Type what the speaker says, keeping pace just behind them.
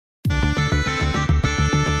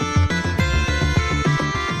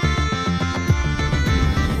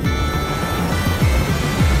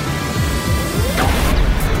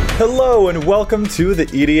Hello and welcome to the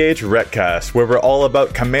EDHRECast, where we're all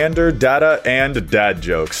about Commander, data, and dad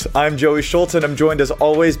jokes. I'm Joey Schultz, and I'm joined as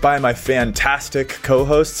always by my fantastic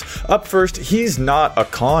co-hosts. Up first, he's not a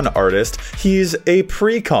con artist, he's a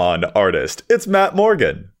pre-con artist. It's Matt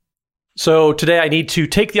Morgan. So today I need to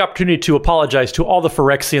take the opportunity to apologize to all the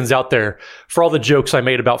Phyrexians out there for all the jokes I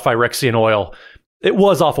made about Phyrexian oil. It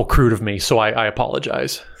was awful crude of me, so I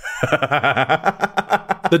apologize.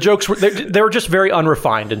 The jokes were just very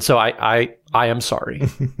unrefined, and so I am sorry.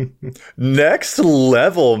 Next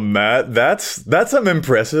level, Matt. That's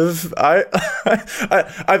impressive.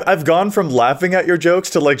 I've gone from laughing at your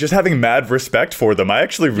jokes to like just having mad respect for them. I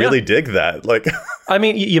actually really dig that. Like, I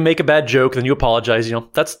mean, you make a bad joke, then you apologize. You know,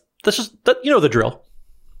 that's just that. You know the drill.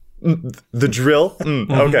 The drill?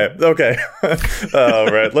 Okay.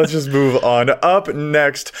 All right, let's just move on. Up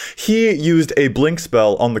next, he used a blink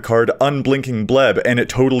spell on the card Unblinking Bleb, and it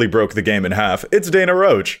totally broke the game in half. It's Dana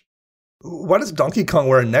Roach. Why does Donkey Kong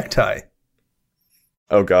wear a necktie?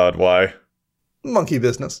 Oh god, why? Monkey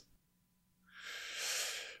business.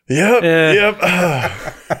 Yep.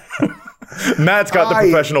 Matt's got the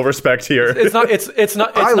professional respect here. It's not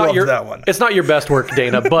that one. It's not your best work,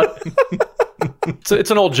 Dana, but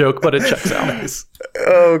it's an old joke, but it checks out. Nice.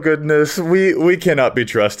 Oh goodness, we cannot be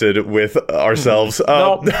trusted with ourselves.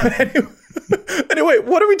 No. Anyway,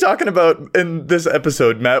 what are we talking about in this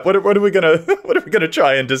episode, Matt? What are we gonna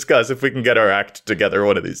try and discuss if we can get our act together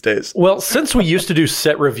one of these days? Well, since we used to do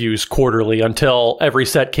set reviews quarterly until every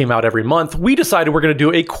set came out every month, we decided we're going to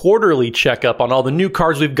do a quarterly checkup on all the new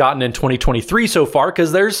cards we've gotten in 2023 so far,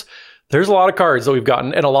 because there's a lot of cards that we've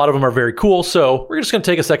gotten, and a lot of them are very cool, so we're just going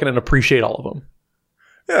to take a second and appreciate all of them.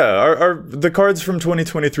 Yeah, the cards from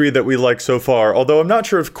 2023 that we like so far, although I'm not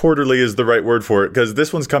sure if quarterly is the right word for it, because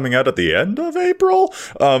this one's coming out at the end of April.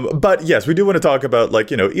 But yes, we do want to talk about,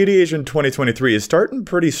 EDH in 2023 is starting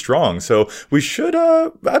pretty strong, so we should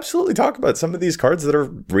absolutely talk about some of these cards that are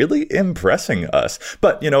really impressing us.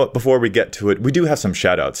 But, before we get to it, we do have some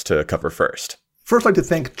shout-outs to cover first. First, I'd like to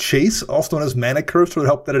thank Chase, also known as Mana Curves, for their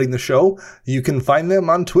help editing the show. You can find them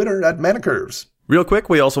on Twitter at Mana Curves. Real quick,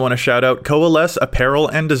 we also want to shout out Coalesce Apparel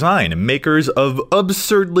and Design, makers of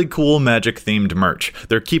absurdly cool Magic-themed merch.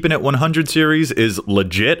 Their Keepin' It 100 series is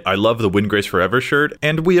legit. I love the Windgrace Forever shirt,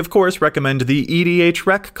 and we, of course, recommend the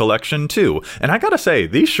EDHREC collection, too. And I gotta say,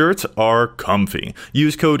 these shirts are comfy.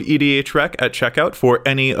 Use code EDHREC at checkout for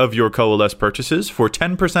any of your Coalesce purchases for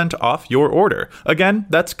 10% off your order. Again,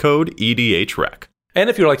 that's code EDHREC. And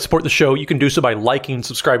if you'd like to support the show, you can do so by liking and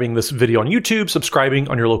subscribing this video on YouTube, subscribing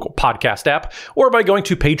on your local podcast app, or by going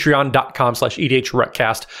to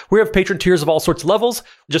patreon.com/EDHRECast. We have patron tiers of all sorts of levels.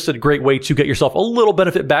 Just a great way to get yourself a little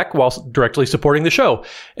benefit back while directly supporting the show.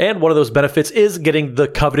 And one of those benefits is getting the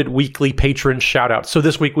coveted weekly patron shout out. So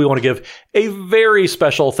this week we want to give a very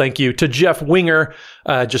special thank you to Jeff Winger.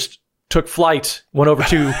 Just took flight, went over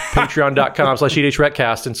to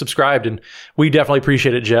patreon.com/EDHRECast and subscribed. And we definitely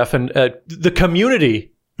appreciate it, Jeff. And the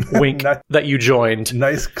community wink that you joined.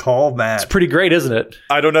 Nice call, Matt. It's pretty great, isn't it?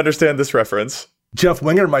 I don't understand this reference. Jeff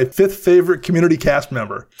Winger, my 5th favorite community cast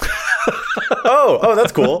member. Oh,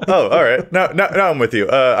 that's cool. Oh, all right. Now I'm with you.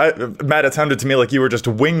 Matt, it sounded to me like you were just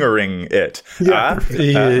wingering it. Yeah.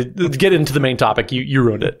 Get into the main topic. You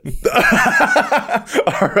ruined it.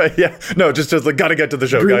 All right. Yeah. No, just like gotta get to the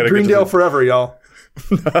show. Greendale forever, y'all.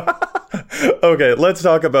 Okay, let's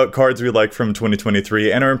talk about cards we like from 2023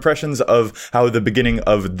 and our impressions of how the beginning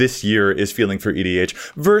of this year is feeling for EDH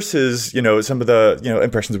versus, some of the,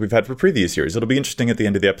 impressions we've had for previous years. It'll be interesting at the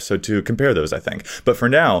end of the episode to compare those, I think. But for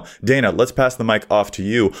now, Dana, let's pass the mic off to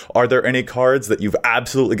you. Are there any cards that you've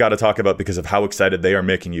absolutely got to talk about because of how excited they are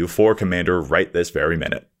making you for Commander right this very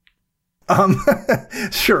minute?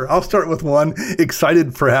 Sure. I'll start with one.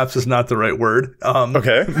 Excited perhaps is not the right word.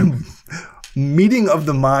 Okay. Meeting of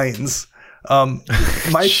the Minds.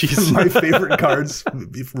 My favorite cards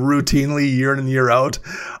routinely year in and year out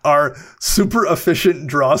are super efficient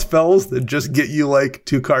draw spells that just get you like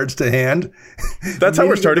 2 cards to hand. That's how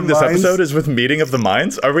we're starting this episode, is with Meeting of the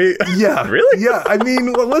Minds. Are we? Yeah. Really? Yeah. I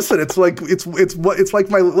mean, well, listen, it's like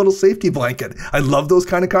my little safety blanket. I love those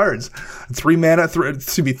kind of cards. 3 mana,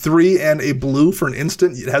 3 and a blue for an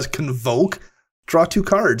instant. It has Convoke. Draw 2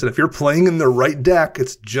 cards, and if you're playing in the right deck,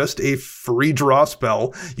 it's just a free draw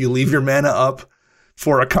spell. You leave your mana up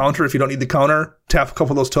for a counter. If you don't need the counter, tap a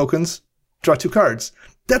couple of those tokens, draw 2 cards.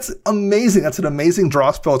 That's amazing. That's an amazing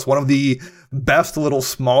draw spell. It's one of the best little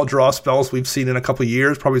small draw spells we've seen in a couple of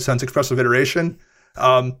years, probably since Expressive Iteration.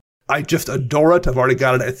 I just adore it. I've already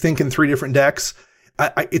got it, I think, in 3 different decks.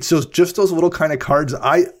 it's just those little kind of cards.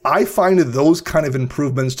 I find those kind of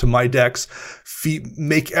improvements to my decks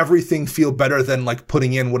make everything feel better than like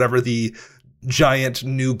putting in whatever the giant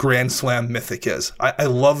new Grand Slam Mythic is. I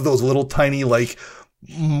love those little tiny like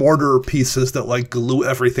mortar pieces that like glue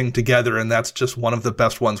everything together, and that's just one of the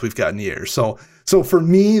best ones we've got in years. So for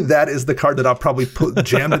me, that is the card that I'll probably put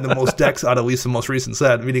jammed in the most decks out of at least the most recent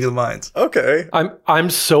set, Meeting of the Minds. Okay. I'm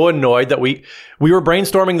so annoyed that we were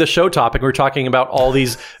brainstorming the show topic. We were talking about all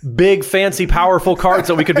these big, fancy, powerful cards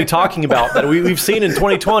that we could be talking about that we've seen in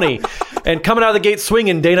 2020. And coming out of the gate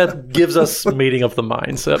swinging, Dana gives us Meeting of the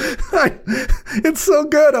Minds. It's so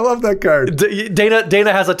good. I love that card.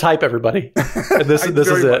 Dana has a type, everybody. And this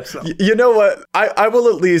is it. So. You know what? I will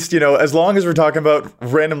at least, as long as we're talking about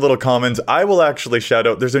random little commons, I will actually shout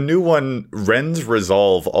out, there's a new one, Ren's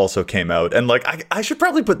Resolve also came out. And like, I should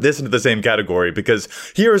probably put this into the same category, because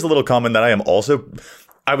here is a little common that I am also,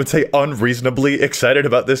 I would say, unreasonably excited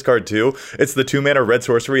about this card too. It's the 2-mana red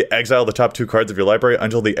sorcery, exile the top 2 cards of your library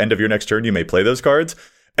until the end of your next turn. You may play those cards.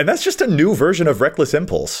 And that's just a new version of Reckless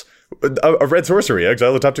Impulse. A red sorcery,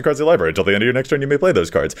 exile the top 2 cards of the library until the end of your next turn. You may play those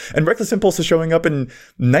cards. And Reckless Impulse is showing up in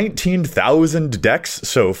 19,000 decks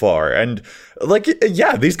so far. And like,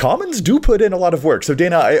 yeah, these commons do put in a lot of work. So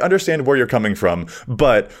Dana, I understand where you're coming from,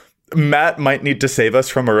 but Matt might need to save us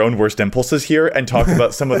from our own worst impulses here and talk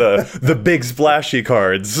about some of the big splashy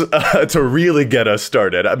cards to really get us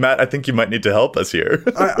started. Matt, I think you might need to help us here.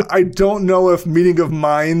 I don't know if Meeting of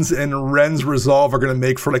Minds and Ren's Resolve are going to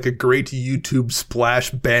make for like a great YouTube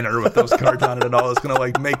splash banner with those cards on it and all. It's going to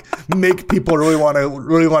like make people really want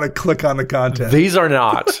to click on the content. These are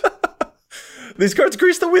not. These cards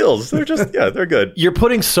grease the wheels. They're just, they're good. You're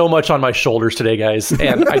putting so much on my shoulders today, guys.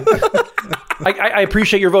 And I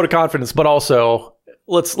appreciate your vote of confidence, but also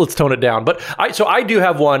let's tone it down. But I do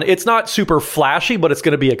have one. It's not super flashy, but it's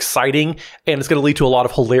going to be exciting, and it's going to lead to a lot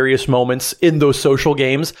of hilarious moments in those social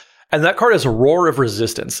games. And that card is Roar of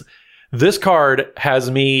Resistance. This card has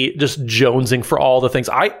me just jonesing for all the things.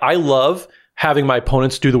 I love having my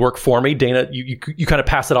opponents do the work for me. Dana, you kind of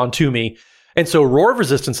pass it on to me. And so Roar of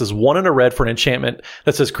Resistance is 1 and a red for an enchantment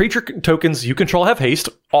that says creature tokens you control have haste.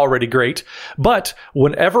 Already great. But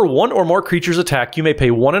whenever 1 or more creatures attack, you may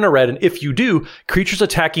pay 1 and a red. And if you do, creatures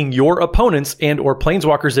attacking your opponents and or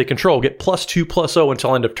planeswalkers they control get +2/+0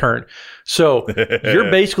 until end of turn. So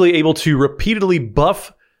you're basically able to repeatedly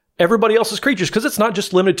buff everybody else's creatures, because it's not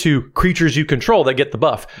just limited to creatures you control that get the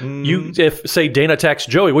buff. If, say, Dana attacks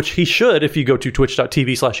Joey, which he should if you go to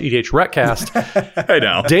twitch.tv/EDHRECast. Hey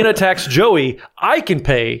now. Dana attacks Joey, I can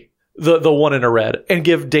pay the 1 in a red and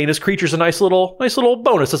give Dana's creatures a nice little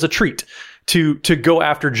bonus as a treat to go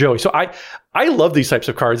after Joey. So I love these types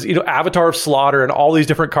of cards. Avatar of Slaughter and all these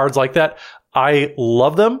different cards like that. I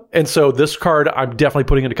love them. And so this card I'm definitely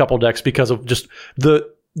putting in a couple decks because of just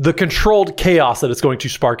the controlled chaos that it's going to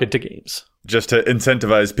spark into games. Just to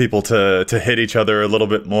incentivize people to hit each other a little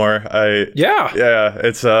bit more.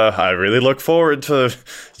 It's I really look forward to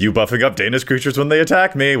you buffing up Dana's creatures when they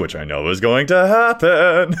attack me, which I know is going to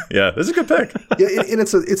happen. Yeah, this is a good pick. Yeah, and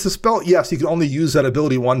it's a spell. Yes, you can only use that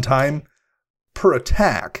ability one time per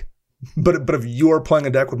attack. But if you're playing a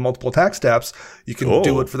deck with multiple attack steps, you can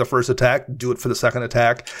do it for the first attack, do it for the second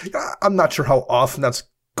attack. I'm not sure how often that's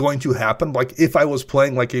going to happen. Like if I was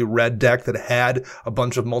playing like a red deck that had a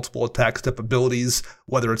bunch of multiple attack step abilities,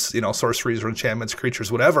 whether it's, sorceries or enchantments,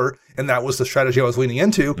 creatures, whatever, and that was the strategy I was leaning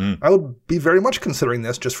into, I would be very much considering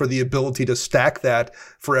this just for the ability to stack that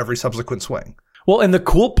for every subsequent swing. Well, and the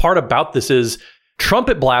cool part about this is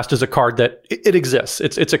Trumpet Blast is a card that it exists.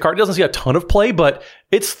 It's a card that doesn't see a ton of play, but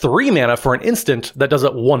it's 3 mana for an instant that does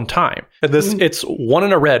it one time. And it's 1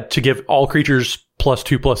 and a red to give all creatures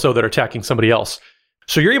 +2/+0 that are attacking somebody else.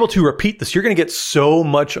 So you're able to repeat this. You're going to get so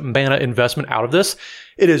much mana investment out of this.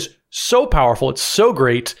 It is so powerful. It's so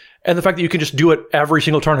great. And the fact that you can just do it every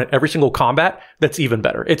single turn at every single combat, that's even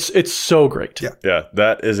better. It's so great. Yeah,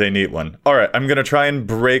 that is a neat one. All right, I'm going to try and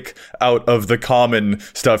break out of the common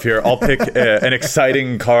stuff here. I'll pick an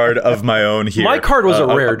exciting card of my own here. My card was a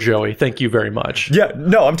rare, Joey. Thank you very much. Yeah,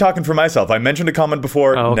 no, I'm talking for myself. I mentioned a common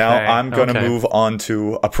before. Okay, now I'm going to move on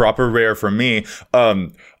to a proper rare for me.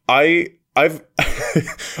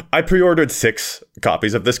 I pre-ordered 6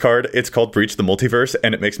 copies of this card. It's called Breach the Multiverse,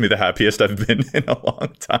 and it makes me the happiest I've been in a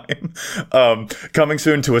long time. Coming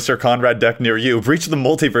soon to a Sir Conrad deck near you. Breach the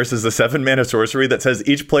Multiverse is a 7-mana sorcery that says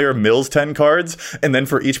each player mills 10 cards, and then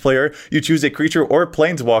for each player, you choose a creature or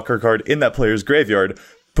planeswalker card in that player's graveyard.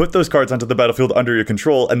 Put those cards onto the battlefield under your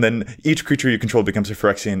control, and then each creature you control becomes a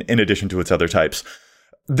Phyrexian in addition to its other types.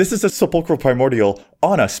 This is a Sepulchral Primordial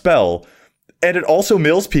on a spell. And it also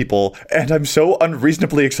mills people, and I'm so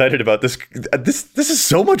unreasonably excited about this. This is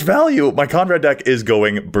so much value. My Conrad deck is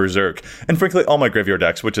going berserk. And frankly, all my graveyard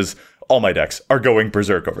decks, which is all my decks, are going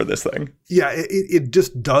berserk over this thing. Yeah, it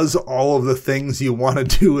just does all of the things you want to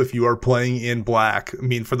do if you are playing in black. I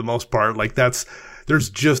mean, for the most part, like there's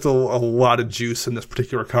just a lot of juice in this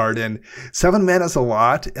particular card. And 7 mana is a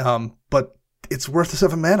lot, but it's worth the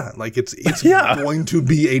 7 mana. Like it's going to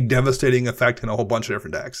be a devastating effect in a whole bunch of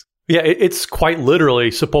different decks. Yeah, it's quite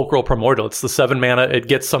literally Sepulchral Primordial. It's the 7 mana. It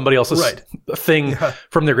gets somebody else's thing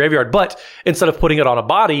from their graveyard. But instead of putting it on a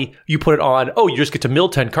body, you put it on, you just get to mill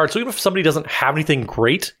 10 cards. So even if somebody doesn't have anything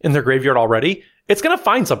great in their graveyard already, it's going to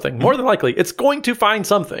find something. More than likely, it's going to find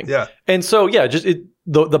something. Yeah. And so, just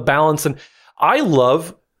the balance. And I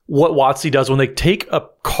love what WotC does when they take a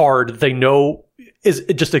card they know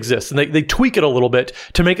it just exists, and they tweak it a little bit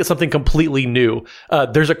to make it something completely new.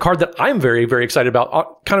 There's a card that I'm very, very excited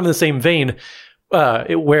about, kind of in the same vein,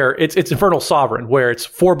 where it's Infernal Sovereign, where it's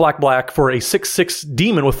 4 black for a 6/6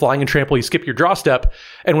 demon with flying and trample. You skip your draw step,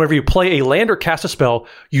 and whenever you play a land or cast a spell,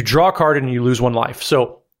 you draw a card and you lose 1 life.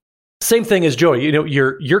 So same thing as Joey.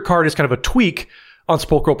 Your card is kind of a tweak on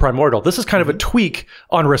Sepulchral Primordial. This is kind of a tweak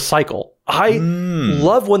on Recycle. I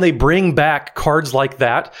love when they bring back cards like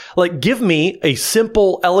that. Like, give me a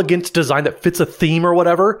simple, elegant design that fits a theme or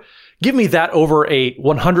whatever. Give me that over a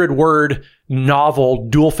 100-word novel,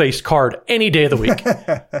 dual-faced card any day of the week.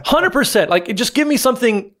 100%. Like, just give me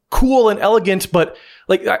something cool and elegant, but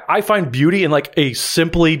like I find beauty in like a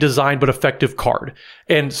simply designed but effective card.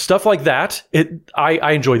 And stuff like that,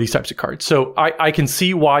 I enjoy these types of cards. So I can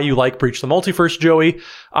see why you like Breach the Multiverse, Joey.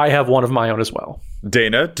 I have one of my own as well.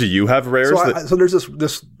 Dana, do you have rares? So there's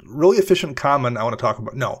this really efficient common I want to talk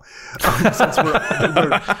about. No, since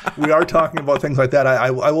we are talking about things like that,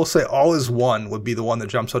 I will say All Is One would be the one that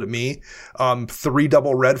jumps out at me. 3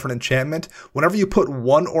 double red for an enchantment. Whenever you put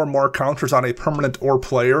 1 or more counters on a permanent or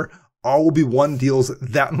player, All Will Be One deals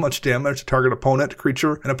that much damage to target opponent,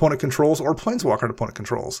 creature, and opponent controls, or planeswalker and opponent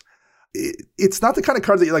controls. It's not the kind of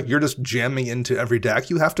card that you're just jamming into every deck.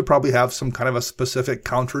 You have to probably have some kind of a specific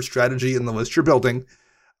counter strategy in the list you're building.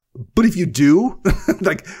 But if you do,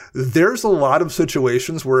 like, there's a lot of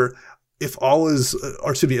situations where if All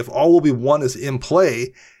Will Be One is in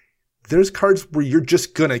play, there's cards where you're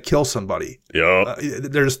just gonna kill somebody. Yeah.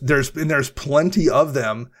 There's plenty of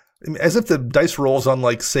them. I mean, as if the dice rolls on,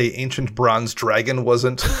 like, say, Ancient Bronze Dragon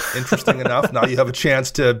wasn't interesting enough. Now you have a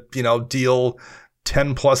chance to, deal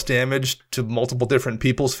 10 plus damage to multiple different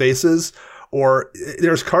people's faces. Or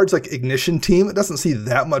there's cards like Ignition Team. It doesn't see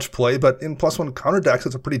that much play, but in +1 counter decks,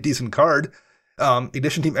 it's a pretty decent card.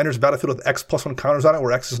 Ignition Team enters battlefield with X +1 counters on it,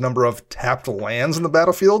 where X is number of tapped lands in the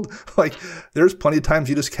battlefield. Like, there's plenty of times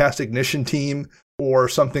you just cast Ignition Team or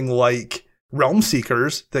something like Realm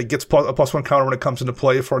Seekers that gets a +1 counter when it comes into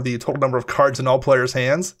play for the total number of cards in all players'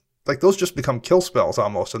 hands. Like, those just become kill spells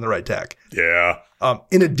almost in the right deck. Yeah.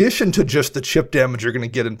 In addition to just the chip damage you're going to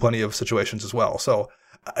get in plenty of situations as well. So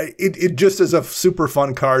it just is a super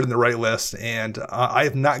fun card in the right list. And I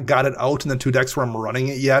have not got it out in the 2 decks where I'm running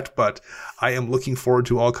it yet, but I am looking forward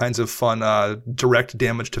to all kinds of fun direct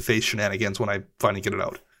damage to face shenanigans when I finally get it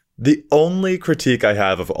out. The only critique I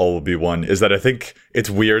have of All Will Be One is that I think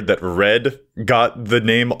it's weird that Red got the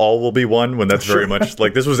name All Will Be One when that's very much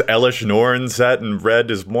like this was Elish Norn set, and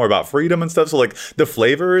Red is more about freedom and stuff. So like the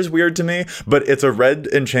flavor is weird to me, but it's a red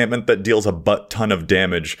enchantment that deals a butt ton of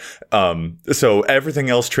damage. So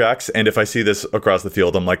everything else tracks. And if I see this across the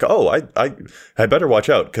field, I'm like, oh, I better watch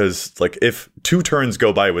out, because like if 2 turns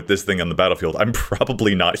go by with this thing on the battlefield, I'm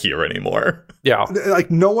probably not here anymore. Yeah,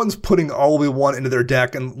 like no one's putting All Will Be One into their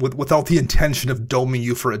deck and without the intention of doming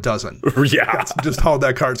you for a dozen. Yeah. That's just how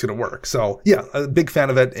that card's going to work. So, yeah, a big fan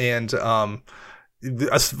of it. And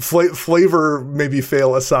flavor maybe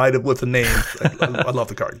fail aside with the name. I love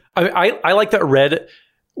the card. I like that Red,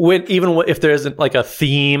 even if there isn't like a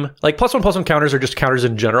theme, like +1/+1 counters or just counters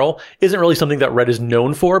in general, isn't really something that Red is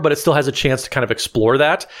known for, but it still has a chance to kind of explore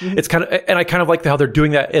that. Mm-hmm. It's kind of, and I kind of like how they're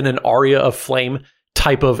doing that in an Aria of Flame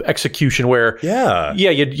type of execution where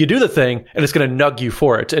you do the thing and it's going to nug you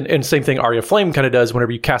for it. And same thing Aria Flame kind of does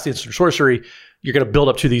whenever you cast instant sorcery. You're going to build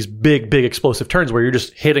up to these big explosive turns where you're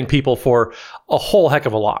just hitting people for a whole heck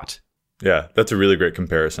of a lot. Yeah, that's a really great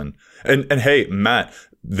comparison. And hey, Matt,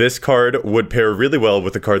 this card would pair really well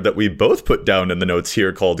with the card that we both put down in the notes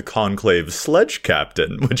here called Conclave Sledge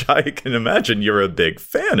Captain, which I can imagine you're a big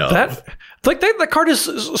fan of. That card is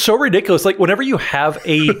so ridiculous. Like whenever you have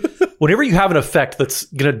an effect that's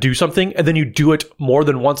going to do something and then you do it more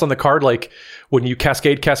than once on the card, like when you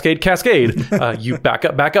cascade, you back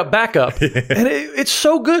up. And it's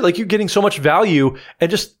so good. Like you're getting so much value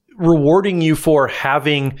and just rewarding you for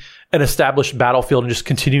having an established battlefield and just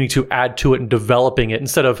continuing to add to it and developing it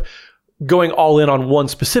instead of going all in on one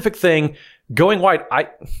specific thing. Going wide,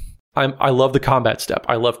 I love the combat step.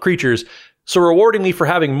 I love creatures. So rewarding me for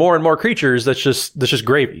having more and more creatures, that's just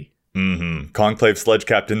gravy. Mm-hmm. Conclave Sledge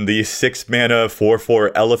Captain, the 6-mana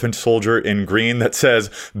 4/4 Elephant Soldier in green that says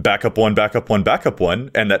backup 1, backup 1, backup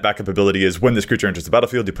 1. And that backup ability is when this creature enters the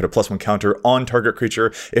battlefield, you put a +1 counter on target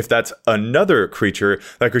creature. If that's another creature,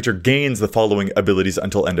 that creature gains the following abilities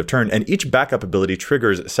until end of turn. And each backup ability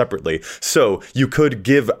triggers separately. So you could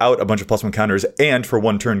give out a bunch of +1 counters and for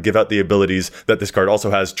one turn give out the abilities that this card also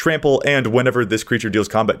has: Trample, and whenever this creature deals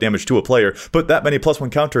combat damage to a player, put that many +1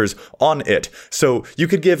 counters on it. So you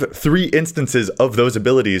could give 3 instances of those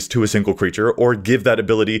abilities to a single creature, or give that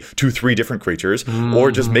ability to 3 different creatures,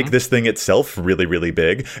 or just make this thing itself really, really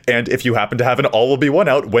big. And if you happen to have an all will be one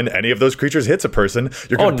out when any of those creatures hits a person,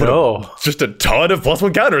 you're going to put just a ton of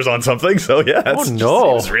 +1 counters on something. So yeah,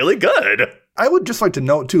 it's really good. I would just like to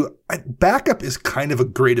note too, backup is kind of a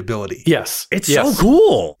great ability. Yes. It's so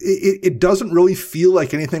cool. It doesn't really feel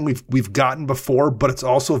like anything we've gotten before, but it's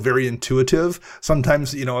also very intuitive.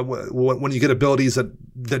 Sometimes, when you get abilities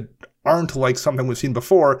that aren't like something we've seen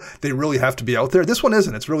before, they really have to be out there. This one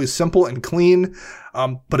isn't. It's really simple and clean,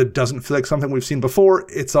 but it doesn't feel like something we've seen before.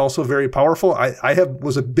 It's also very powerful. I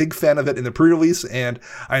was a big fan of it in the pre-release, and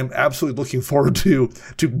I'm absolutely looking forward to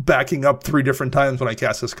backing up 3 different times when I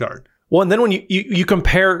cast this card. Well, and then when you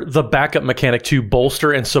compare the backup mechanic to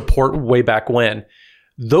bolster and support way back when,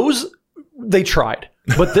 those, they tried.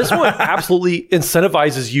 But this one absolutely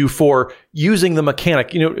incentivizes you for using the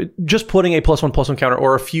mechanic. Just putting a +1/+1 counter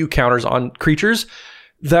or a few counters on creatures,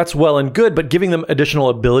 that's well and good, but giving them additional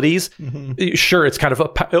abilities, sure, it's kind of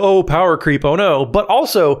a power creep, oh no. But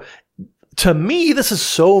also, to me, this is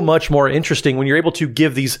so much more interesting when you're able to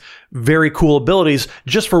give these very cool abilities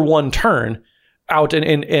just for one turn out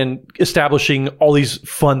and establishing all these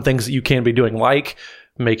fun things that you can be doing, like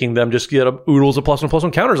making them just get oodles of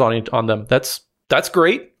 +1/+1 counters on them. That's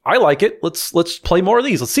great. I like it. Let's play more of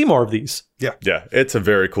these. Let's see more of these. Yeah, it's a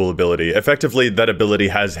very cool ability. Effectively, that ability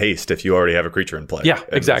has haste if you already have a creature in play. Yeah,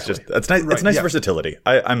 exactly. It's nice. Right, it's nice versatility.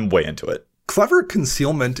 I'm way into it. Clever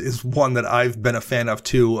Concealment is one that I've been a fan of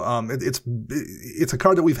too. It's a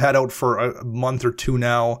card that we've had out for a month or 2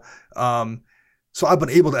 now. So I've been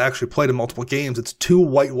able to actually play it in multiple games. It's 2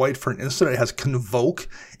 white for an instant. It has Convoke,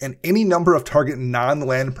 and any number of target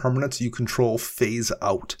non-land permanents you control phase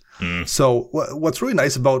out. So what's really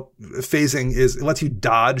nice about phasing is it lets you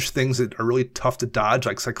dodge things that are really tough to dodge,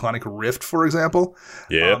 like Cyclonic Rift, for example.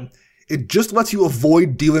 Yeah. It just lets you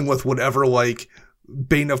avoid dealing with whatever, like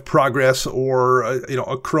Bane of Progress or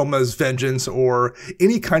Chroma's Vengeance or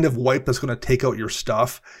any kind of wipe that's going to take out your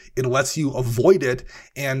stuff. It lets you avoid it,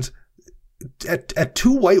 and at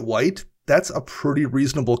 2 white, that's a pretty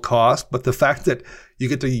reasonable cost. But the fact that you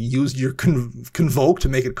get to use your Convoke to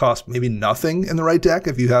make it cost maybe nothing in the right deck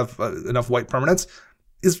if you have enough white permanents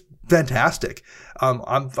is fantastic.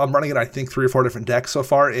 I'm running it, I think, 3 or 4 different decks so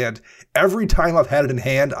far, and every time I've had it in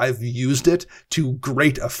hand, I've used it to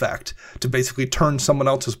great effect to basically turn someone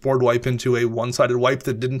else's board wipe into a one-sided wipe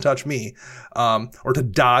that didn't touch me, or to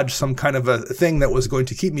dodge some kind of a thing that was going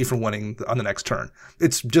to keep me from winning on the next turn.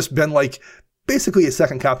 It's just been like basically a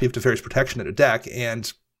second copy of Teferi's Protection in a deck,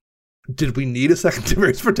 and did we need a second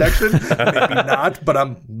Teferi's Protection? Maybe not, but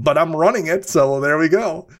I'm running it, so there we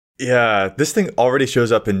go. Yeah, this thing already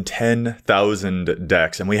shows up in 10,000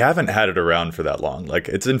 decks, and we haven't had it around for that long. Like,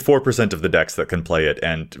 it's in 4% of the decks that can play it,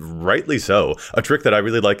 and rightly so. A trick that I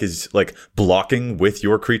really like is, like, blocking with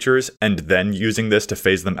your creatures and then using this to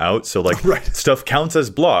phase them out. So, like, stuff counts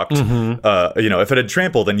as blocked. If it had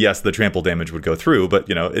trample, then yes, the trample damage would go through.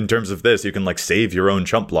 But, in terms of this, you can, like, save your own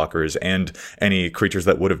chump blockers and any creatures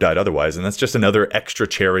that would have died otherwise. And that's just another extra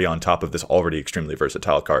cherry on top of this already extremely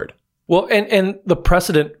versatile card. Well, and the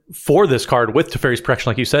precedent for this card with Teferi's Protection,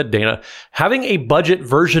 like you said, Dana, having a budget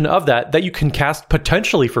version of that you can cast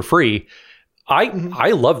potentially for free,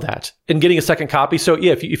 I love that. And getting a second copy. So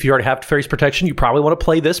yeah, if you already have Teferi's Protection, you probably want to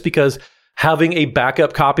play this because having a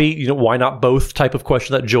backup copy, why not both type of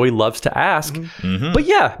question that Joey loves to ask. But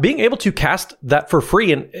yeah, being able to cast that for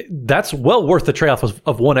free, and that's well worth the trade-off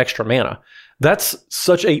of 1 extra mana. That's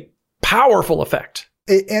such a powerful effect.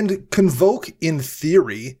 And Convoke, in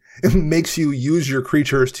theory, makes you use your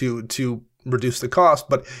creatures to reduce the cost,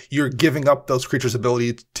 but you're giving up those creatures'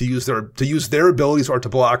 ability to use their abilities or to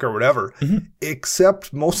block or whatever.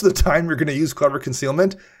 Except most of the time you're going to use Clever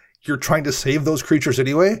Concealment. you're trying to save those creatures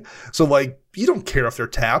anyway. So like, you don't care if they're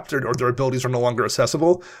tapped or their abilities are no longer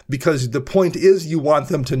accessible, because the point is you want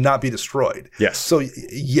them to not be destroyed. Yes. So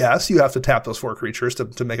yes, you have to tap those 4 creatures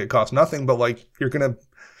to make it cost nothing, but like, you're going to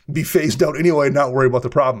be phased out anyway, not worry about the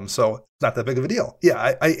problem. So it's not that big of a deal.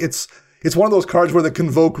 Yeah, it's one of those cards where the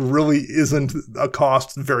Convoke really isn't a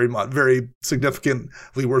cost very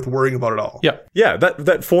significantly worth worrying about at all. Yeah. Yeah,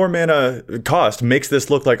 that 4 mana cost makes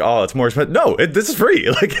this look like, oh, it's more expensive. No, this is free.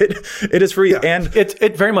 Like it is free. Yeah. And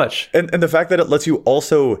it very much. And the fact that it lets you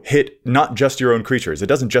also hit not just your own creatures. It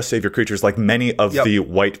doesn't just save your creatures like many of the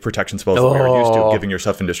white protection spells that we're used to, giving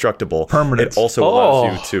yourself indestructible. Permanents. It also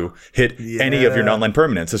allows you to hit any of your non-land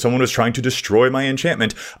permanents. If someone was trying to destroy my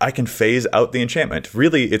enchantment, I can phase out the enchantment.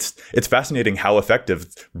 Really, it's fascinating how effective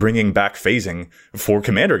bringing back phasing for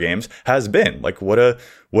Commander games has been. Like, what a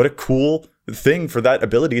cool thing for that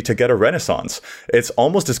ability to get a renaissance. It's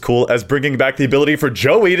almost as cool as bringing back the ability for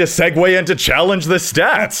Joey to segue into challenge the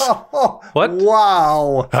stats. What?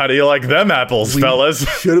 Wow. How do you like them apples, fellas?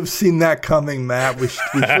 Should have seen that coming, Matt. We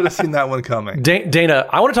should have seen that one coming. Dana,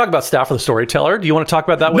 I want to talk about Staff of the Storyteller. Do you want to talk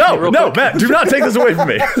about that with me real quick? Matt, do not take this away from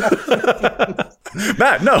me.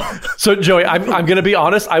 Matt, no. So, Joey, I'm going to be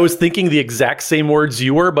honest. I was thinking the exact same words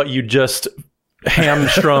you were, but you just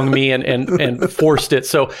hamstrung me and forced it.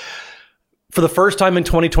 So, for the first time in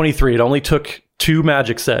 2023, it only took 2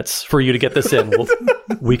 Magic sets for you to get this in.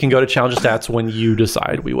 We can go to Challenge Stats when you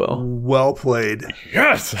decide we will. Well played.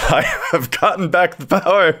 Yes, I have gotten back the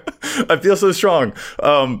power. I feel so strong.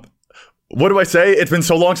 What do I say? It's been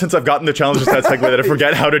so long since I've gotten the Challenge Stats segue that I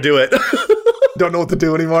forget how to do it. Don't know what to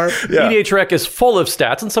do anymore. Yeah. EDHREC is full of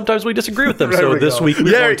stats, and sometimes we disagree with them. So this week,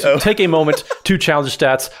 we're going to take a moment to challenge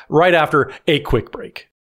stats right after a quick break.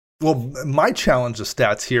 Well, my challenge of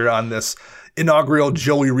stats here on this inaugural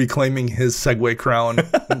Joey reclaiming his Segway crown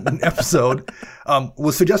episode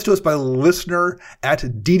was suggested to us by a listener at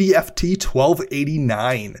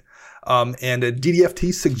DDFT1289. And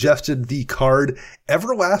DDFT suggested the card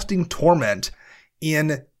Everlasting Torment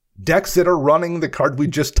in decks that are running the card we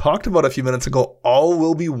just talked about a few minutes ago, All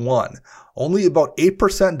Will Be One. Only about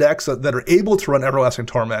 8% decks that are able to run Everlasting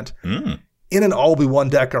Torment in an All Will Be One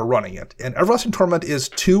deck are running it. And Everlasting Torment is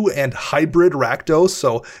 2 and hybrid Rakdos,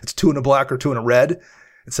 so it's 2 in a black or 2 in a red.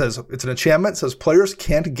 It says it's an enchantment. It says players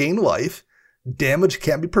can't gain life, damage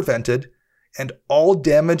can't be prevented, and all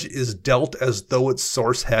damage is dealt as though its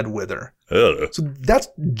source had wither. So that's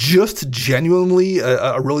just genuinely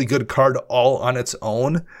a really good card all on its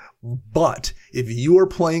own. But if you are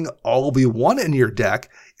playing All Will Be One in your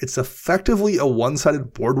deck, it's effectively a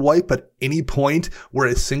one-sided board wipe at any point where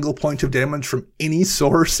a single point of damage from any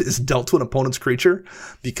source is dealt to an opponent's creature,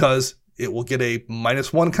 because it will get a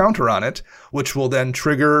 -1 counter on it, which will then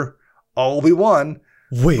trigger All Will Be One,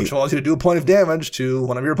 which allows you to do a point of damage to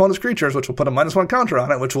one of your opponent's creatures, which will put a -1 counter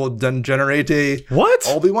on it, which will then generate a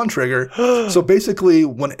All Will Be One trigger. So basically,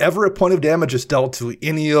 whenever a point of damage is dealt to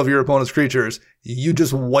any of your opponent's creatures, you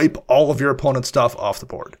just wipe all of your opponent's stuff off the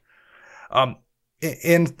board.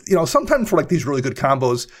 And, you know, sometimes for like these really good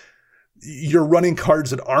combos, you're running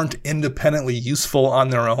cards that aren't independently useful on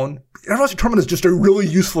their own. Everlasting Torment is just a really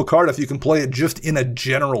useful card if you can play it just in a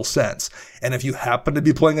general sense. And if you happen to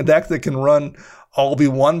be playing a deck that can run All Will Be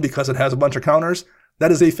One because it has a bunch of counters,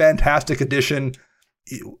 that is a fantastic addition,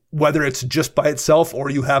 whether it's just by itself or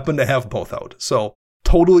you happen to have both out. So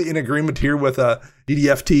totally in agreement here with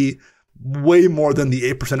DDFT. Way more than the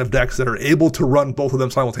 8% of decks that are able to run both of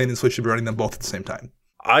them simultaneously should be running them both at the same time.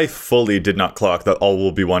 I fully did not clock that All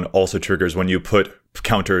Will Be One also triggers when you put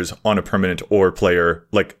counters on a permanent or player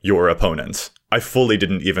like your opponent's. I fully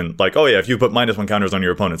didn't even like, oh yeah, if you put -1 counters on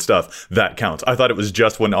your opponent's stuff, that counts. I thought it was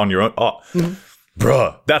just when on your own. Oh,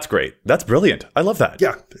 bruh, that's great. That's brilliant. I love that.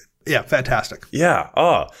 Yeah, fantastic. Yeah.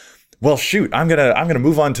 Well, shoot, I'm gonna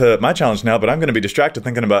move on to my challenge now, but I'm gonna be distracted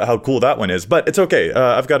thinking about how cool that one is. But it's okay.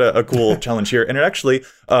 I've got a cool challenge here, and it actually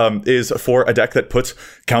is for a deck that puts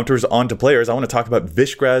counters onto players. I want to talk about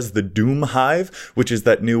Vishgraz the Doom Hive, which is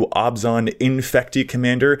that new Obzon Infecti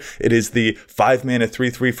commander. It is the 5-mana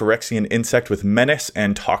 3/3 Phyrexian insect with Menace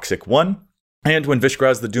and Toxic 1. And when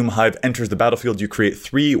Vishgraz the Doom Hive enters the battlefield, you create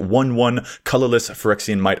 3 1/1 colorless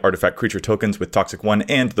Phyrexian Might artifact creature tokens with Toxic 1,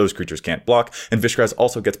 and those creatures can't block. And Vishgraz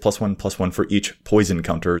also gets +1/+1 for each poison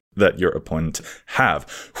counter that your opponent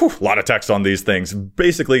have. Whew, a lot of text on these things.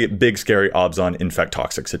 Basically, big, scary Obzon Infect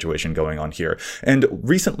Toxic situation going on here. And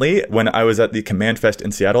recently, when I was at the Command Fest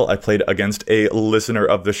in Seattle, I played against a listener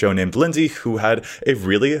of the show named Lindsay, who had a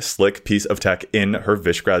really slick piece of tech in her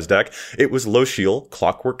Vishgraz deck. It was Lochiel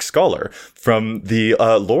Clockwork Scholar from the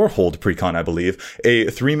Lorehold precon, I believe, a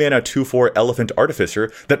 3-mana 2/4 Elephant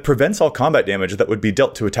Artificer that prevents all combat damage that would be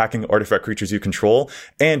dealt to attacking artifact creatures you control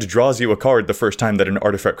and draws you a card the first time that an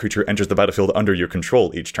artifact creature enters the battlefield under your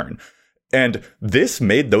control each turn. And this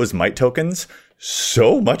made those might tokens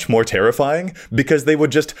so much more terrifying because they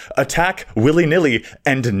would just attack willy-nilly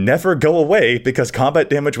and never go away because combat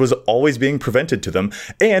damage was always being prevented to them.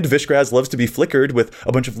 And Vishgraz loves to be flickered with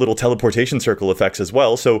a bunch of little teleportation circle effects as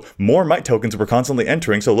well, so more might tokens were constantly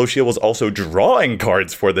entering, so Lochiel was also drawing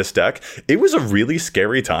cards for this deck. It was a really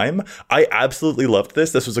scary time. I absolutely loved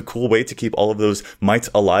this. This was a cool way to keep all of those mites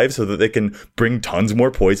alive so that they can bring tons more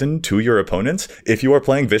poison to your opponents. If you are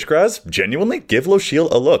playing Vishgraz, genuinely give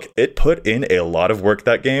Lochiel a look. It put in a lot of work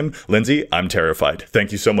that game. Lindsay, I'm terrified.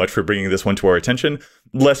 Thank you so much for bringing this one to our attention.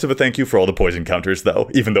 Less of a thank you for all the poison counters, though,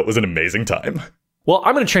 even though it was an amazing time. Well,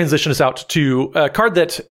 I'm going to transition us out to a card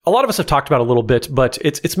that a lot of us have talked about a little bit, but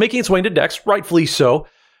it's making its way into decks, rightfully so.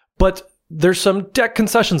 But there's some deck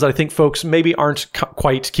concessions that I think folks maybe aren't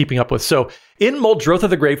quite keeping up with. So in Muldrotha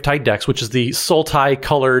the Gravetide decks, which is the Sultai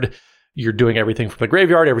colored, you're doing everything from the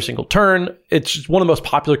graveyard every single turn. It's just one of the most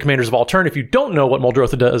popular commanders of all turn. If you don't know what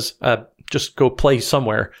Muldrotha does, just go play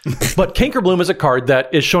somewhere. But Cankerbloom is a card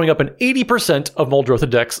that is showing up in 80% of Muldrotha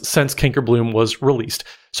decks since Cankerbloom was released.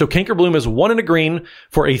 So Cankerbloom is 1 and a green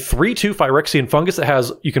for a 3/2 Phyrexian Fungus that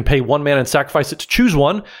has, you can pay 1 mana and sacrifice it to choose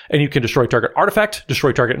one, and you can destroy target artifact,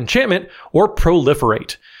 destroy target enchantment, or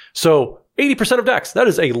proliferate. So 80% of decks, that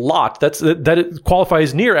is a lot. That it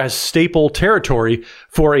qualifies near as staple territory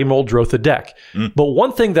for a Muldrotha deck. But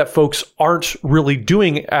one thing that folks aren't really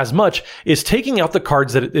doing as much is taking out the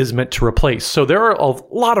cards that it is meant to replace. So there are a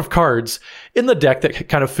lot of cards in the deck that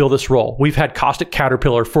kind of fill this role. We've had Caustic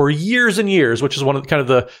Caterpillar for years and years, which is one of the kind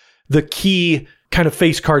of the key kind of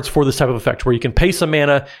face cards for this type of effect, where you can pay some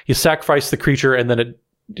mana, you sacrifice the creature, and then it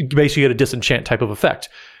basically get a disenchant type of effect.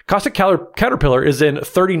 Caustic Caterpillar is in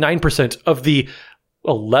 39% of the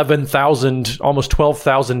 11,000, almost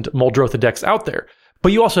 12,000 Muldrotha decks out there.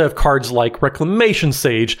 But you also have cards like Reclamation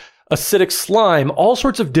Sage, Acidic Slime, all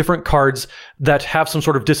sorts of different cards that have some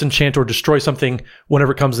sort of disenchant or destroy something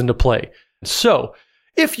whenever it comes into play. So,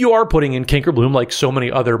 if you are putting in Cankerbloom, like so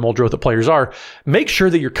many other Muldrotha players are, make sure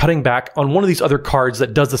that you're cutting back on one of these other cards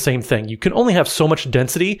that does the same thing. You can only have so much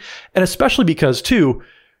density, and especially because, too,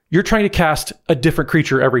 you're trying to cast a different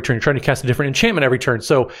creature every turn. You're trying to cast a different enchantment every turn.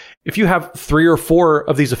 So if you have 3 or 4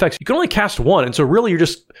 of these effects, you can only cast 1. And so really you're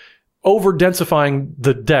just over-densifying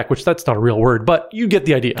the deck, which that's not a real word, but you get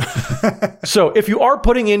the idea. So if you are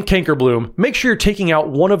putting in Cankerbloom, make sure you're taking out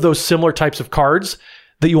one of those similar types of cards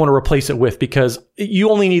that you want to replace it with, because you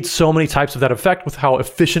only need so many types of that effect with how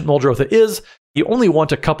efficient Muldrotha is. You only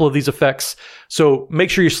want a couple of these effects. So make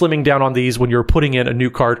sure you're slimming down on these when you're putting in a new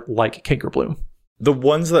card like Cankerbloom. The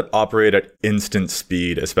ones that operate at instant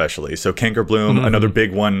speed, especially. So Cankerbloom, another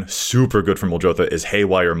big one, super good for Muldrotha, is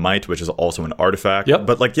Haywire Might, which is also an artifact. Yep.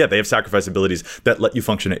 But they have sacrifice abilities that let you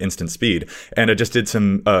function at instant speed. And I just did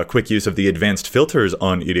some quick use of the advanced filters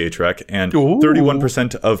on EDHREC, and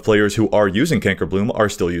 31% of players who are using Cankerbloom are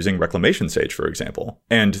still using Reclamation Sage, for example.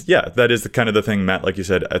 And yeah, that is the thing, Matt, like you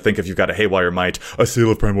said. I think if you've got a Haywire Might, a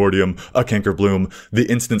Seal of Primordium, a Cankerbloom, the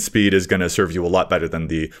instant speed is going to serve you a lot better than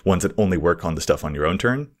the ones that only work on the stuff on your own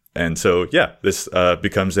turn. And so, yeah, this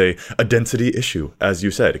becomes a density issue, as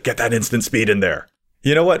you said. Get that instant speed in there.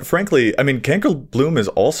 You know what? Frankly, I mean, Cankerbloom is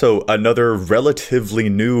also another relatively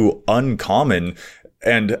new uncommon.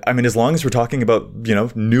 And I mean, as long as we're talking about,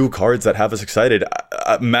 new cards that have us excited,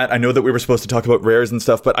 Matt, I know that we were supposed to talk about rares and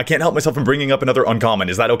stuff, but I can't help myself from bringing up another uncommon.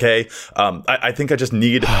 Is that okay? I think I just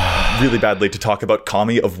need really badly to talk about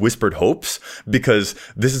Kami of Whispered Hopes, because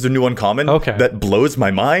this is a new uncommon that blows my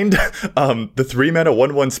mind. The 3-mana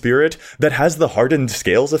 1/1 spirit that has the Hardened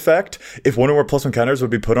Scales effect. If one or more +1 counters would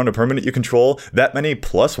be put on a permanent you control, that many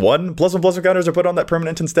 +1/+1/+1 counters are put on that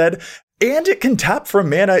permanent instead. And it can tap for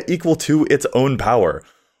mana equal to its own power.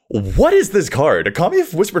 What is this card? Kami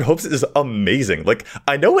of Whispered Hopes is amazing.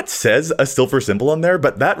 I know it says a silver symbol on there,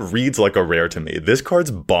 but that reads like a rare to me. This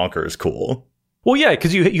card's bonkers cool. Well, yeah,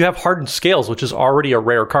 because you have Hardened Scales, which is already a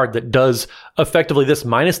rare card that does effectively this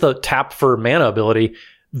minus the tap for mana ability.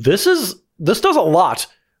 This does a lot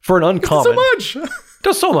for an uncommon. So much.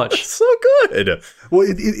 Does so much. So good. Well,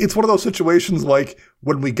 it's one of those situations like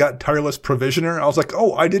when we got Tireless Provisioner, I was like,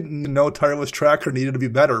 oh, I didn't know Tireless Tracker needed to be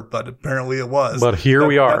better, but apparently it was. But here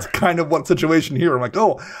we are. That's kind of what situation here. I'm like,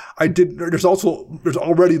 oh, there's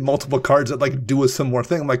already multiple cards that like do a similar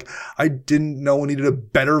thing. I'm like, I didn't know we needed a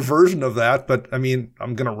better version of that, but I mean,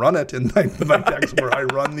 I'm going to run it in my decks where I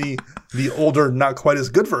run the older, not quite as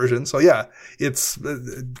good version. So yeah, it's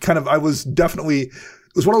kind of, it was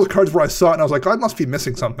one of those cards where I saw it and I was like, I must be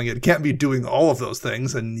missing something. It can't be doing all of those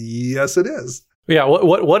things. And yes, it is. Yeah.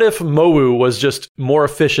 What if Mowu was just more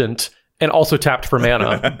efficient and also tapped for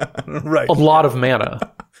mana? Right. A lot of mana.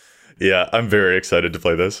 Yeah, I'm very excited to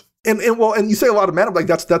play this. And you say a lot of mana, like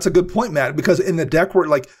that's a good point, Matt, because in the deck where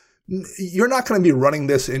like, you're not going to be running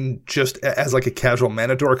this in just as like a casual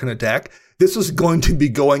mana dork in a deck. This is going to be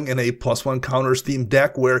going in a +1 counters themed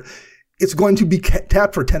deck where it's going to be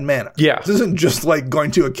tapped for 10 mana. Yeah. This isn't just like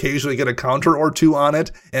going to occasionally get a counter or two on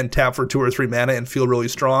it and tap for 2 or 3 mana and feel really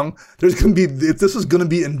strong. This is going to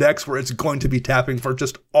be in decks where it's going to be tapping for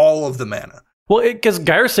just all of the mana. Well, because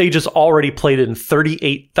Gyre Sage is already played in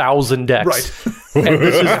 38,000 decks. Right. And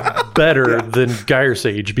this is better than Gyre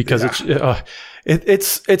Sage because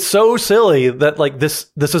it's so silly that like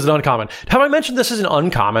this is an uncommon. Have I mentioned this is an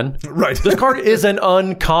uncommon? Right. This card is an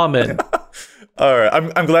uncommon. All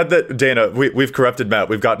right, I'm glad that Dana, we've corrupted Matt.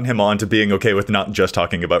 We've gotten him on to being okay with not just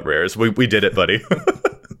talking about rares. We did it, buddy.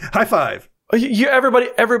 High five.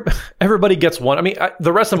 Everybody gets one. I mean,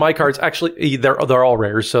 the rest of my cards actually they're all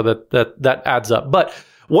rares, so that adds up. But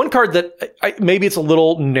one card that maybe it's a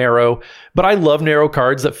little narrow, but I love narrow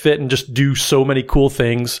cards that fit and just do so many cool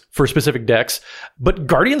things for specific decks. But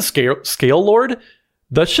Guardian Scale Lord,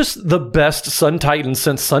 that's just the best Sun Titan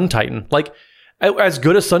since Sun Titan. Like, as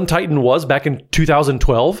good as Sun Titan was back in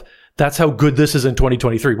 2012, that's how good this is in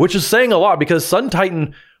 2023, which is saying a lot because Sun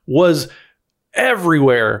Titan was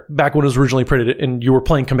everywhere back when it was originally printed and you were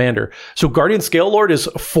playing Commander. So Guardian Scale Lord is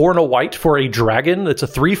 4 and a white for a dragon. It's a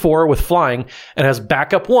 3/4 with flying and has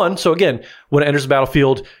backup 1. So again, when it enters the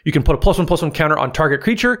battlefield, you can put a +1/+1 counter on target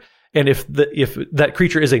creature. And if that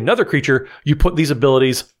creature is another creature, you put these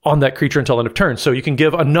abilities on that creature until end of turn. So you can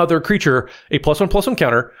give another creature a +1/+1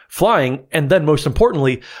 counter, flying, and then most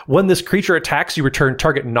importantly, when this creature attacks, you return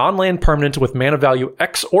target non-land permanent with mana value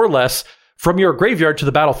X or less from your graveyard to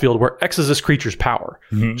the battlefield, where X is this creature's power.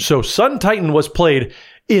 Mm-hmm. So Sun Titan was played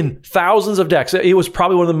in thousands of decks. It was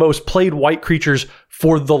probably one of the most played white creatures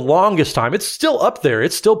for the longest time. It's still up there.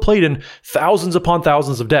 It's still played in thousands upon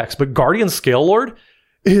thousands of decks. But Guardian Scale Lord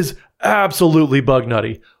is absolutely bug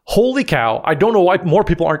nutty. Holy cow. I don't know why more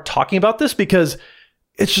people aren't talking about this because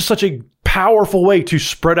it's just such a powerful way to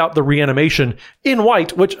spread out the reanimation in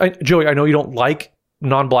white, which, Joey, I know you don't like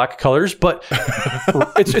non-black colors, but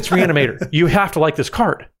it's Reanimator. You have to like this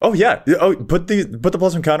card. Oh yeah. Oh, put the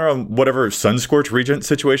 +1 counter on whatever Sunscorch Regent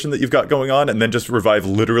situation that you've got going on, and then just revive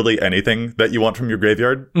literally anything that you want from your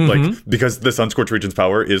graveyard. Mm-hmm. Like, because the Sunscorch Regent's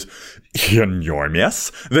power is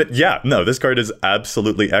enormous. This card is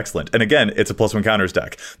absolutely excellent. And again, it's a +1 counters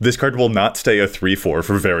deck. This card will not stay a 3/4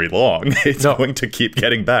 for very long. It's going to keep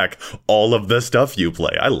getting back all of the stuff you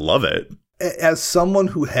play. I love it. As someone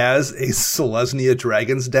who has a Selesnya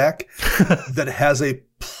Dragons deck that has a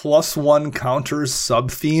 +1 counters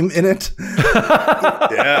sub-theme in it,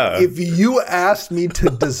 if you asked me to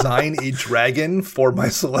design a dragon for my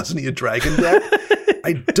Selesnya Dragon deck,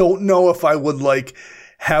 I don't know if I would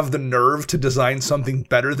have the nerve to design something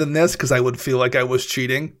better than this because I would feel like I was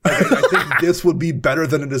cheating. I think this would be better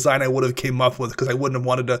than a design I would have came up with because I wouldn't have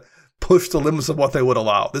wanted to push the limits of what they would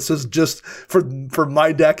allow. This is just, for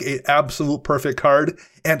my deck, a absolute perfect card,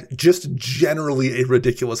 and just generally a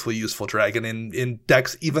ridiculously useful dragon in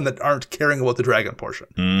decks even that aren't caring about the dragon portion.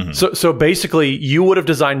 Mm-hmm. So basically, you would have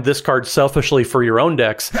designed this card selfishly for your own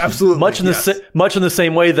decks. Absolutely, much in the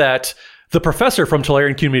same way that the professor from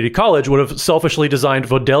Tolarian Community College would have selfishly designed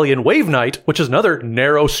Vodalian Wave Knight, which is another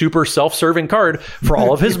narrow, super self-serving card for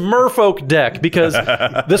all of his Merfolk deck, because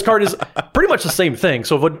this card is pretty much the same thing.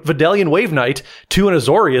 So Vodalian Wave Knight, 2 in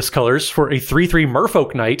Azorius colors for a 3/3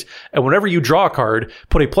 Merfolk Knight, and whenever you draw a card,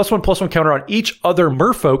 put a +1/+1 counter on each other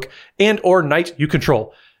Merfolk and or Knight you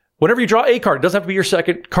control. Whenever you draw a card, it doesn't have to be your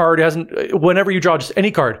second card, whenever you draw just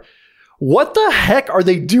any card. What the heck are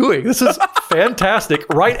they doing? This is fantastic.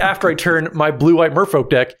 Right after I turn my blue-white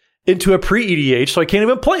Merfolk deck into a pre-EDH, so I can't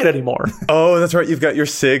even play it anymore. Oh, that's right. You've got your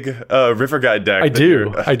SIG River Guide deck. I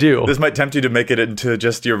do. This might tempt you to make it into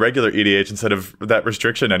just your regular EDH instead of that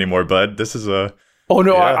restriction anymore, bud. This is a... Oh,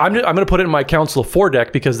 no, yeah. I'm going to put it in my Council of 4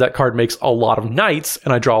 deck because that card makes a lot of knights,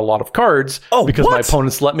 and I draw a lot of cards because my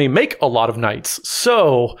opponents let me make a lot of knights.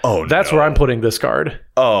 So that's where I'm putting this card.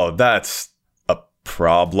 Oh, that's...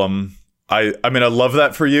 problem. I mean, I love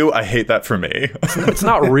that for you. I hate that for me. It's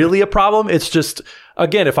not really a problem. It's just,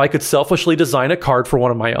 again, if I could selfishly design a card for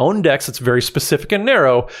one of my own decks that's very specific and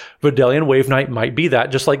narrow, Vidalian Wave Knight might be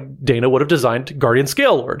that, just like Dana would have designed Guardian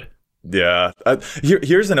Scalelord. Yeah.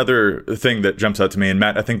 Here's another thing that jumps out to me. And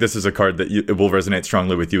Matt, I think this is a card that it will resonate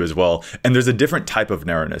strongly with you as well. And there's a different type of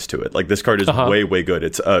narrowness to it. Like, this card is way, way good.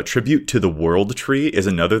 It's Tribute to the World Tree is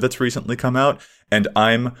another that's recently come out. And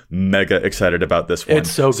I'm mega excited about this one.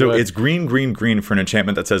 It's so good. So it's green, green, green for an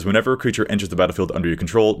enchantment that says whenever a creature enters the battlefield under your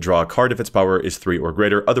control, draw a card if its power is 3 or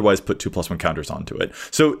greater. Otherwise, put 2/1 counters onto it.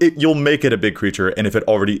 So you'll make it a big creature. And if it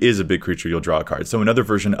already is a big creature, you'll draw a card. So another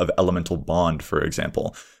version of Elemental Bond, for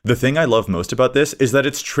example. The thing I love most about this is that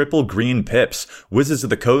it's triple green pips. Wizards of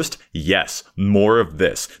the Coast, yes, more of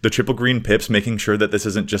this. The triple green pips, making sure that this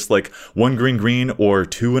isn't just like 1 green green or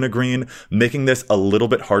 2 in a green, making this a little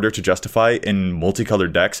bit harder to justify in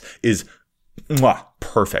multicolored decks is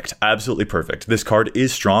perfect. Absolutely perfect. This card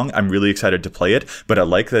is strong. I'm really excited to play it, but I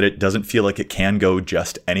like that it doesn't feel like it can go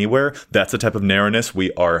just anywhere. That's the type of narrowness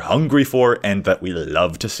we are hungry for and that we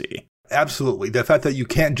love to see. Absolutely. The fact that you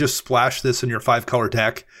can't just splash this in your 5-color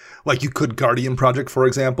deck like you could Guardian Project, for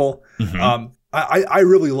example. Mm-hmm. I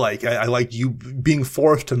really like. I like you being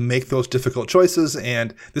forced to make those difficult choices,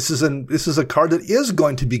 and this is a card that is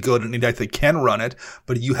going to be good in a deck that can run it,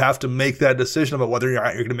 but you have to make that decision about whether you're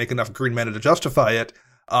going to make enough green mana to justify it.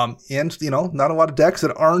 And not a lot of decks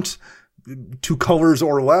that aren't 2 colors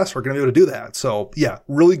or less are going to be able to do that. So yeah,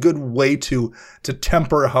 really good way to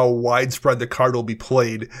temper how widespread the card will be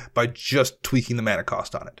played by just tweaking the mana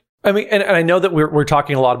cost on it. I mean, and I know that we're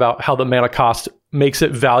talking a lot about how the mana cost makes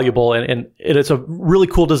it valuable, and it's a really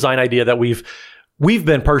cool design idea that we've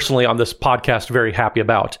been personally on this podcast very happy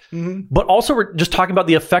about. Mm-hmm. But also we're just talking about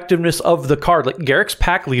the effectiveness of the card. Like Garrick's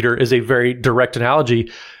Pack Leader is a very direct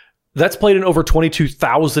analogy. That's played in over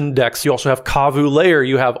 22,000 decks. You also have Kavu Lair.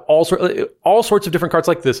 You have all sorts of different cards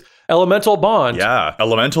like this. Elemental Bond. Yeah,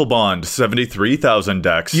 Elemental Bond, 73,000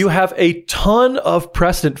 decks. You have a ton of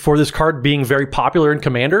precedent for this card being very popular in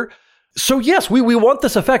Commander. So yes, we want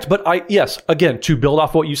this effect, but again, to build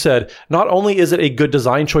off what you said, not only is it a good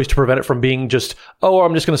design choice to prevent it from being just,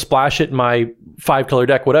 I'm just going to splash it in my 5-color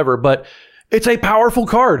deck, whatever, but it's a powerful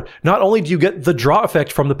card. Not only do you get the draw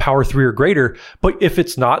effect from the power 3 or greater, but if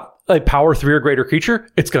it's not a power 3 or greater creature,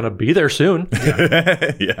 it's going to be there soon.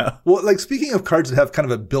 Yeah. Yeah. Well, like, speaking of cards that have kind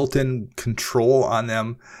of a built-in control on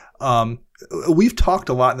them, we've talked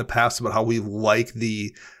a lot in the past about how we like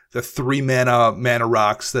the 3 mana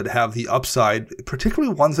rocks that have the upside,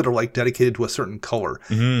 particularly ones that are like dedicated to a certain color.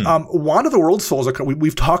 Mm-hmm. Wand of the World Souls,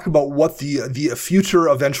 we've talked about what the future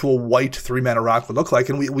eventual white 3 mana rock would look like,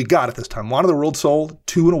 and we got it this time. Wand of the World Soul,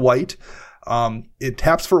 2 and a white. It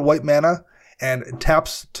taps for white mana, and it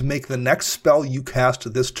taps to make the next spell you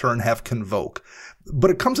cast this turn have Convoke.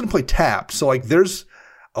 But it comes into play tapped, so like there's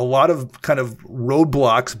a lot of kind of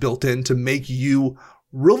roadblocks built in to make you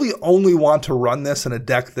really only want to run this in a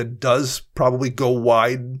deck that does probably go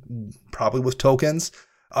wide, probably with tokens.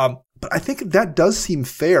 But I think that does seem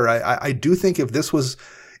fair. I do think if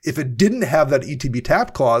it didn't have that ETB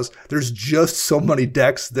tap clause, there's just so many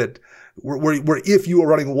decks that where if you are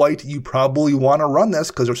running white, you probably want to run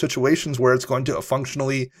this because there are situations where it's going to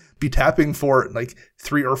functionally be tapping for like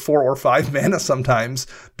 3 or 4 or 5 mana sometimes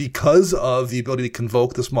because of the ability to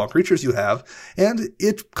convoke the small creatures you have. And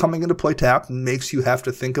it coming into play tap makes you have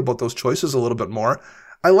to think about those choices a little bit more.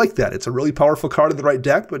 I like that. It's a really powerful card in the right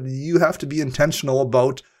deck, but you have to be intentional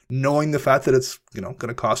about knowing the fact that it's going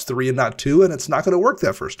to cost 3 and not 2, and it's not going to work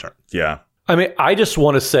that first turn. Yeah. I mean, I just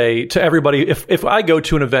want to say to everybody, if I go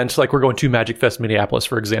to an event, like we're going to Magic Fest Minneapolis,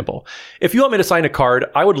 for example, if you want me to sign a card,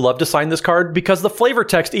 I would love to sign this card because the flavor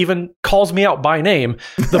text even calls me out by name.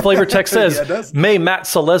 The flavor text says, "May Matt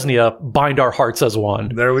Selesnya bind our hearts as one."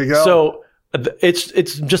 There we go. So it's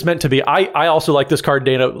just meant to be. I also like this card,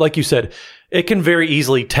 Dana. Like you said, it can very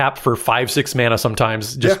easily tap for 5-6 mana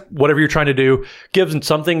sometimes. Just whatever you're trying to do, gives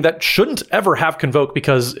something that shouldn't ever have Convoke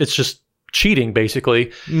because it's just cheating basically,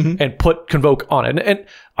 and put Convoke on it. And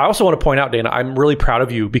I also want to point out, Dana, I'm really proud of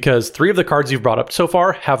you because 3 of the cards you've brought up so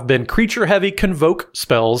far have been creature heavy Convoke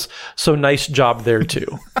spells. So nice job there too.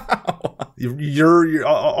 You're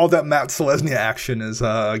all that Matt Selesnya action is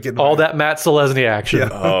getting all that Matt Selesnya action. Yeah.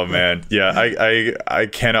 Oh man, yeah. I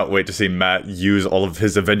cannot wait to see Matt use all of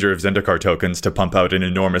his Avenger of Zendikar tokens to pump out an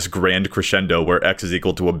enormous grand crescendo where X is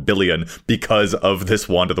equal to 1 billion because of this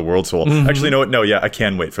Wand of the World Soul. Actually, you know what? No, yeah, I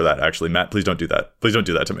can wait for that. Actually, Matt, please don't do that. Please don't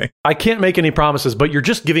do that to me. I can't make any promises, but you're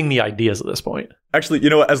just giving me ideas at this point. Actually, you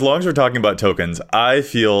know what? As long as we're talking about tokens, I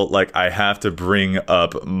feel like I have to bring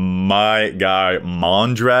up my guy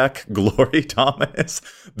Mondrak, Glory Story, Thomas.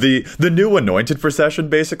 The new anointed procession,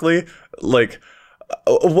 basically. Like,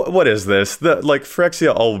 what is this?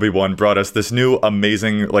 Phyrexia Obi-Wan brought us this new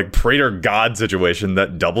amazing, Praetor God situation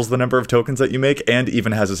that doubles the number of tokens that you make and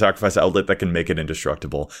even has a sacrifice outlet that can make it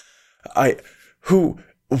indestructible.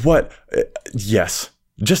 Yes.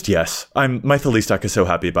 Just yes. My Thalys deck is so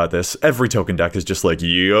happy about this. Every token deck is just like,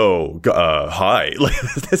 yo, hi.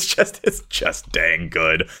 It's just dang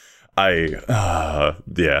good. I'm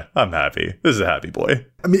happy. This is a happy boy.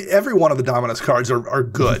 I mean, every one of the Dominus cards are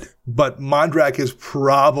good, but Mondrak is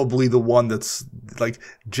probably the one that's,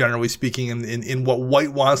 generally speaking, in what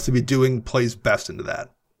White wants to be doing, plays best into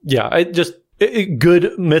that. Yeah, a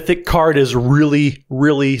good mythic card is really,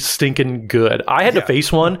 really stinking good. I had to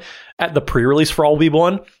face one at the pre-release for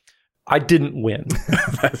Obi-Wan. I didn't win.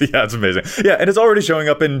 Yeah, it's amazing. Yeah, and it's already showing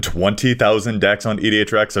up in 20,000 decks on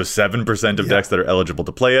EDHREC, so 7% of decks that are eligible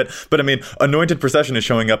to play it. But I mean, Anointed Procession is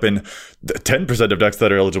showing up in 10% of decks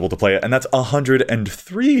that are eligible to play it, and that's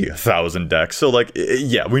 103,000 decks. So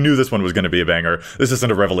we knew this one was going to be a banger. This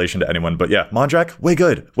isn't a revelation to anyone, but yeah, Mondrak, way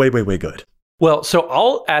good. Way good. Well, so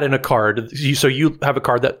I'll add in a card. So you have a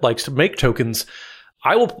card that likes to make tokens.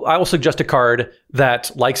 I will suggest a card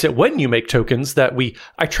that likes it when you make tokens that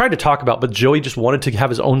I tried to talk about, but Joey just wanted to have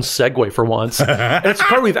his own segue for once. And it's a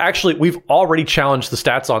card we've already challenged the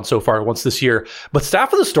stats on so far once this year. But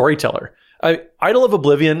Staff of the Storyteller, Idol of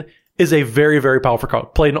Oblivion is a very, very powerful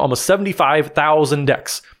card, played in almost 75,000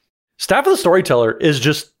 decks. Staff of the Storyteller is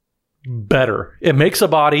just better. It makes a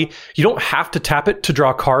body. You don't have to tap it to draw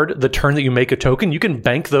a card the turn that you make a token. You can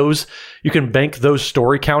bank those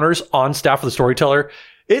story counters on Staff of the Storyteller.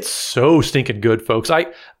 It's so stinking good, folks. I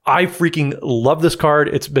freaking love this card.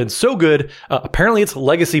 It's been so good. Apparently it's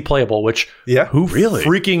legacy playable, which who really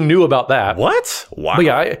freaking knew about that? What? Wow.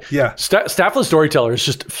 But Staff of the Storyteller is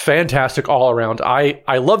just fantastic all around.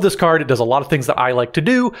 I love this card. It does a lot of things that I like to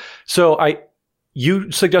do. So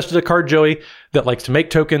you suggested a card, Joey, that likes to make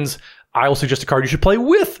tokens. I will suggest a card you should play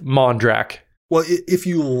with Mondrak. Well, if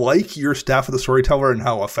you like your Staff of the Storyteller and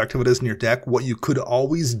how effective it is in your deck, what you could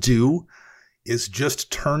always do is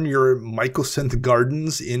just turn your Mycosynth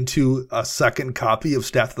Gardens into a second copy of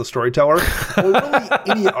Staff of the Storyteller, or really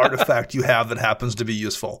any artifact you have that happens to be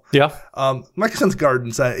useful. Yeah. Mycosynth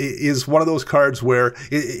Gardens is one of those cards where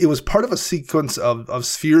it was part of a sequence of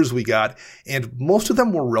spheres we got, and most of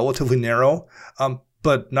them were relatively narrow.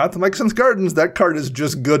 But not the Mycosynth Gardens. That card is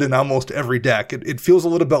just good in almost every deck. It feels a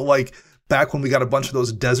little bit like back when we got a bunch of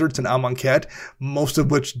those deserts in Amonkhet, most of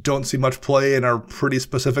which don't see much play and are pretty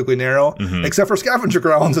specifically narrow, except for Scavenger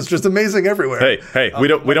Grounds. It's just Mycosynth everywhere. Hey, we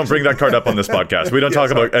don't bring that card up on this podcast. We don't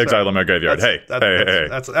talk about Exile in My Graveyard.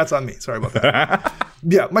 That's on me. Sorry about that.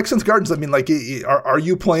 Yeah, Mycosynth Gardens, I mean, are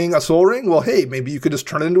you playing a Soul Ring? Well, hey, maybe you could just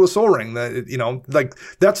turn it into a Soul Ring.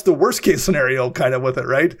 That's the worst case scenario kind of with it,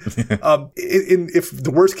 right? If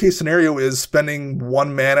the worst case scenario is spending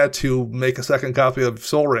 1 mana to make a second copy of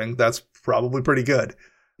Soul Ring, that's probably pretty good.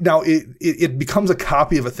 Now, it becomes a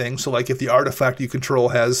copy of a thing. So, if the artifact you control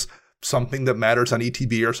has something that matters on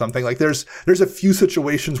ETB or something, there's a few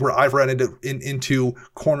situations where I've run into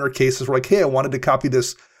corner cases where hey, I wanted to copy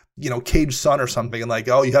this, Cage Sun or something, and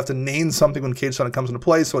you have to name something when Cage Sun comes into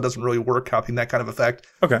play, so it doesn't really work copying that kind of effect.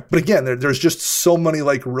 Okay. But again, there's just so many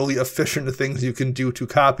really efficient things you can do to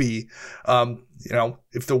copy.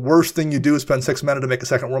 If the worst thing you do is spend 6 mana to make a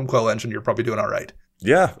second Wormcoil Engine, you're probably doing all right.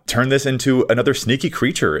 Yeah, turn this into another sneaky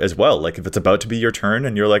creature as well. If it's about to be your turn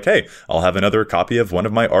and you're like, hey, I'll have another copy of one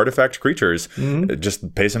of my artifact creatures.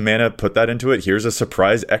 Just pay some mana, put that into it. Here's a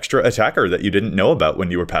surprise extra attacker that you didn't know about when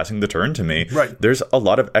you were passing the turn to me. Right. There's a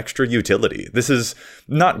lot of extra utility. This is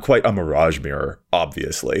not quite a Mirage Mirror,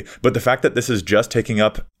 obviously, but the fact that this is just taking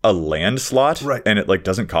up a land slot, right, and it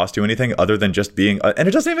doesn't cost you anything other than just being, and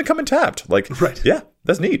it doesn't even come in tapped. Right. Yeah,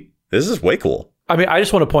 that's neat. This is way cool. I mean, I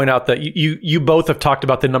just want to point out that you both have talked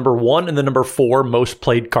about the number 1 and the number 4 most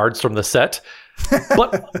played cards from the set.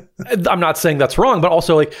 But I'm not saying that's wrong, but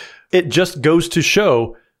also it just goes to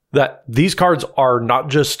show that these cards are not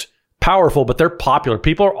just powerful, but they're popular.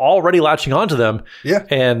 People are already latching onto them. Yeah.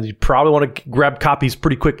 And you probably want to grab copies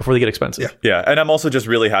pretty quick before they get expensive. Yeah. And I'm also just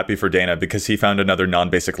really happy for Dana because he found another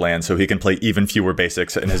non-basic land so he can play even fewer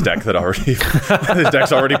basics in his deck that already his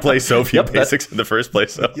decks already play so few basics in the first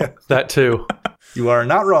place. So. Yeah. That too. You are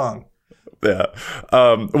not wrong. Yeah.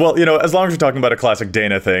 Well, as long as we're talking about a classic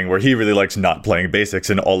Dana thing where he really likes not playing basics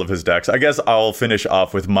in all of his decks, I guess I'll finish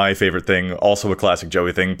off with my favorite thing, also a classic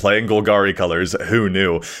Joey thing, playing Golgari colors. Who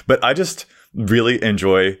knew? But I just really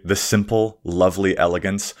enjoy the simple, lovely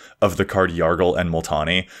elegance of the card Yargle and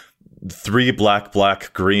Multani. 3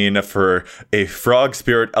 black, green for a Frog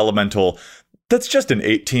Spirit Elemental that's just an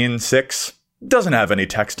 18-6. Doesn't have any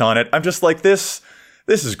text on it. I'm just like, this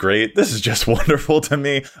is great. This is just wonderful to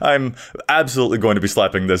me. I'm absolutely going to be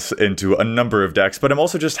slapping this into a number of decks, but I'm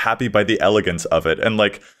also just happy by the elegance of it. And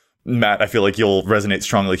like, Matt, I feel like you'll resonate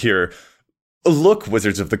strongly here. Look,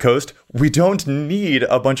 Wizards of the Coast, we don't need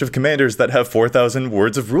a bunch of commanders that have 4,000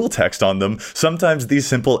 words of rule text on them. Sometimes these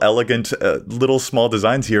simple, elegant, little small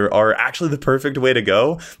designs here are actually the perfect way to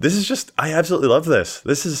go. This is just, I absolutely love this.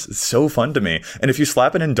 This is so fun to me. And if you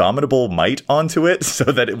slap an Indomitable Might onto it so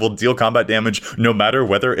that it will deal combat damage no matter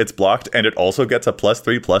whether it's blocked, and it also gets a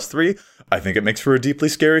 +3/+3, I think it makes for a deeply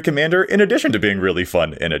scary commander in addition to being really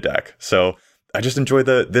fun in a deck. So I just enjoy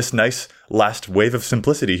this nice last wave of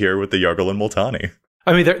simplicity here with the Yargle and Multani.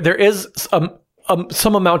 I mean, there is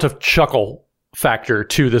some amount of chuckle factor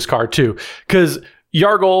to this card too, because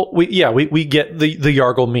Yargle, we get the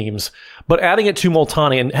Yargle memes, but adding it to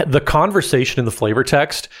Multani and the conversation in the flavor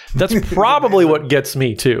text, that's probably what gets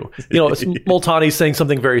me too. You know, Multani saying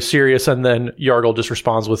something very serious, and then Yargle just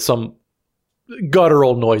responds with some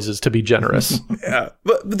guttural noises, to be generous. Yeah,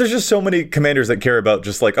 but there's just so many commanders that care about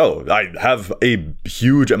just like, oh, I have a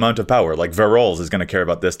huge amount of power. Like Varolz is going to care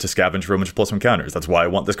about this to scavenge for a bunch of +1 counters. That's why I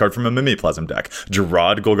want this card from a Mimiplasm deck.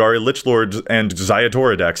 Gerard, Golgari, Lichlord, and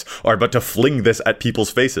Zayatora decks are about to fling this at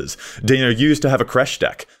people's faces. Dana used to have a Kresh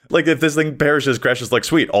deck. Like, if this thing perishes, Kresh is like,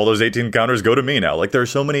 sweet, all those 18 counters go to me now. Like, there are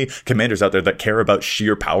so many commanders out there that care about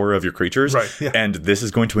sheer power of your creatures. Right, yeah. And this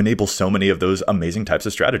is going to enable so many of those amazing types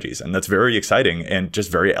of strategies. And that's very exciting and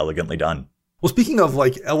just very elegantly done. Well, speaking of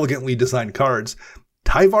like elegantly designed cards,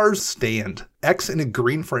 Tyvar's Stand. X in a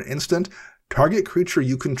green for an instant. Target creature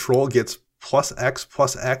you control gets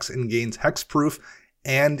 +X/+X and gains hexproof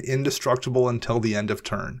and indestructible until the end of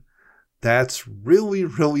turn. That's really,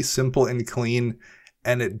 really simple and clean.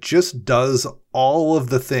 And it just does all of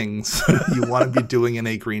the things you want to be doing in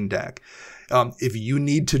a green deck. If you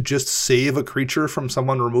need to just save a creature from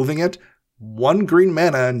someone removing it, 1 green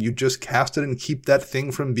mana and you just cast it and keep that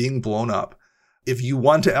thing from being blown up. If you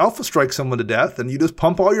want to alpha strike someone to death, then you just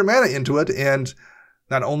pump all your mana into it, and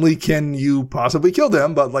not only can you possibly kill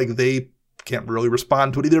them, but like they can't really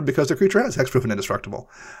respond to it either because the creature has hexproof and indestructible.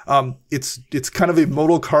 It's kind of a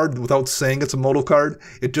modal card without saying it's a modal card.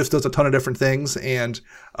 It just does a ton of different things. And,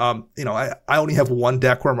 I only have 1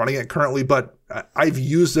 deck where I'm running it currently, but I've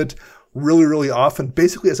used it really, really often,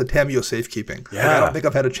 basically as a Tamiyo safekeeping. Yeah. Like, I don't think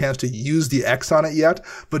I've had a chance to use the X on it yet,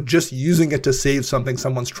 but just using it to save something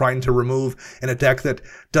someone's trying to remove in a deck that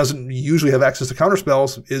doesn't usually have access to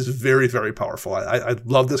counterspells is very, very powerful. I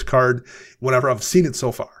love this card whenever I've seen it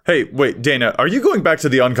so far. Hey, wait, Dana, are you going back to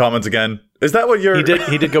the uncommons again? Is that what you're...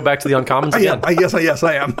 He did go back to the uncommons again. Yes,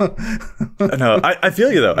 I am. No, I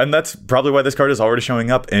feel you, though. And that's probably why this card is already showing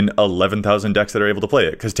up in 11,000 decks that are able to play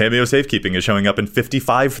it. Because Tamiyo Safekeeping is showing up in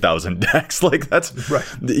 55,000 decks. Like, that's... Right.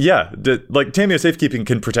 Yeah. Like, Tamiyo Safekeeping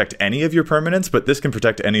can protect any of your permanents, but this can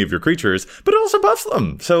protect any of your creatures, but it also buffs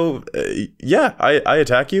them. So, I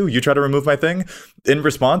attack you. You try to remove my thing. In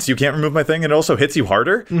response, you can't remove my thing, and it also hits you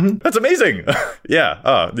harder. Mm-hmm. That's amazing.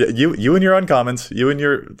 Yeah. You and your uncommons. You and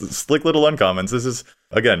your slick little uncommons. This is,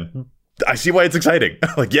 again, I see why it's exciting.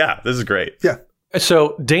 Like, yeah, this is great. Yeah.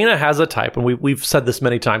 So Dana has a type, and we've said this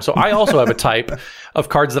many times. So I also have a type of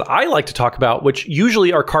cards that I like to talk about, which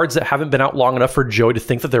usually are cards that haven't been out long enough for Joey to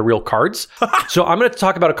think that they're real cards. So I'm going to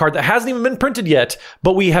talk about a card that hasn't even been printed yet,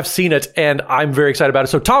 but we have seen it, and I'm very excited about it.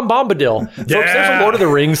 So Tom Bombadil. Folks, there's a Lord of the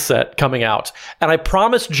Rings set coming out, and I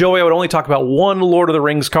promised Joey I would only talk about 1 Lord of the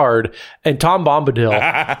Rings card, and Tom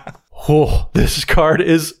Bombadil. Oh, this card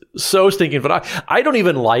is so stinking fun. I don't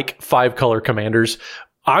even like 5-color commanders.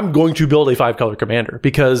 I'm going to build a 5-color commander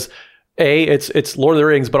because it's Lord of the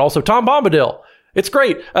Rings, but also Tom Bombadil. It's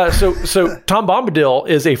great. So Tom Bombadil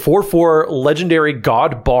is a 4/4 legendary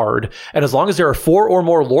god bard, and as long as there are 4 or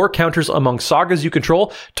more lore counters among sagas you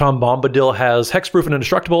control, Tom Bombadil has hexproof and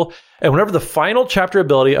indestructible. And whenever the final chapter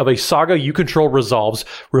ability of a saga you control resolves,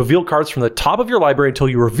 reveal cards from the top of your library until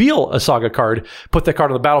you reveal a saga card. Put that card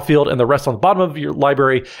on the battlefield and the rest on the bottom of your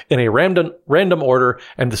library in a random order.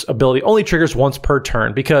 And this ability only triggers once per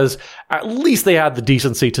turn, because at least they had the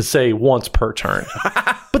decency to say once per turn.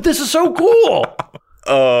 But this is so cool.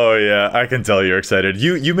 Oh yeah, I can tell you're excited.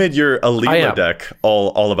 You made your Alima deck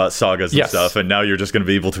all about sagas and stuff, and now you're just going to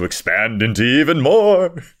be able to expand into even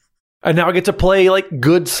more. And now I get to play like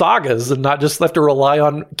good sagas and not just have to rely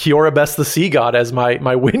on Kiora Best the Sea God as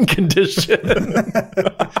my win condition.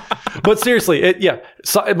 But seriously,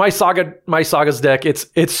 my sagas deck,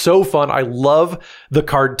 it's so fun. I love the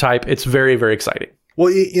card type. It's very, very exciting.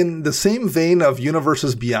 Well, in the same vein of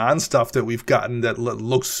Universes Beyond stuff that we've gotten that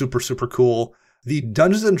looks super, super cool, the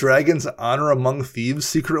Dungeons and Dragons Honor Among Thieves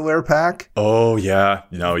Secret Lair pack. Oh, yeah.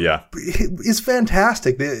 No, yeah. Is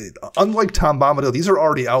fantastic. Unlike Tom Bombadil, these are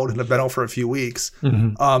already out and have been out for a few weeks.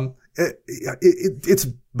 Mm-hmm. It's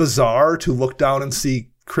bizarre to look down and see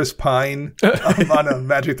Chris Pine on a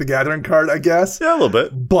Magic the Gathering card, I guess. Yeah, a little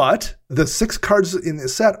bit. But the 6 cards in the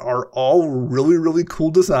set are all really, really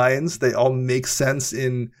cool designs. They all make sense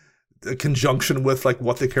in conjunction with like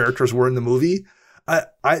what the characters were in the movie.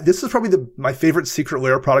 This is probably my favorite Secret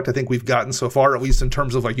Lair product I think we've gotten so far, at least in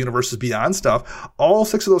terms of like Universes Beyond stuff. All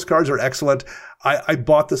 6 of those cards are excellent. I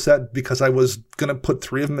bought the set because I was going to put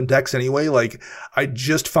 3 of them in decks anyway. Like, I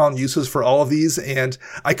just found uses for all of these, and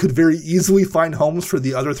I could very easily find homes for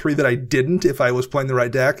the other 3 that I didn't if I was playing the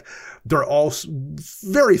right deck. They're all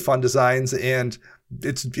very fun designs, and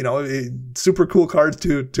it's, super cool cards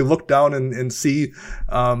to look down and see.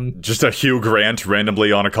 Just a Hugh Grant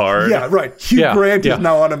randomly on a card. Yeah, right. Hugh Grant is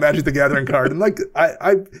now on a Magic the Gathering card. And like,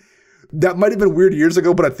 I that might have been weird years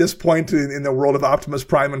ago, but at this point in the world of Optimus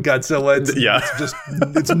Prime and Godzilla,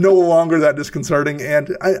 it's no longer that disconcerting.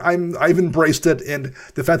 And I've embraced it. And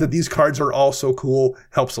the fact that these cards are all so cool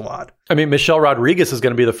helps a lot. I mean, Michelle Rodriguez is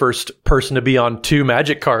going to be the first person to be on 2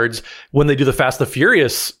 Magic cards when they do the Fast and the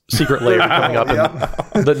Furious Secret Lair coming up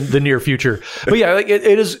in the near future. But yeah, like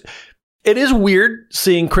it is weird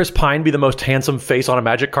seeing Chris Pine be the most handsome face on a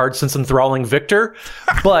Magic card since enthralling Victor,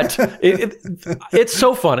 but it's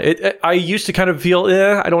so fun. I used to kind of feel,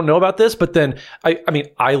 I don't know about this, but then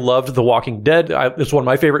I loved The Walking Dead. It's one of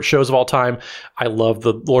my favorite shows of all time. I love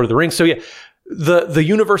the Lord of the Rings. So yeah, the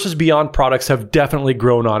Universes Beyond products have definitely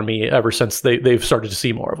grown on me ever since they've started to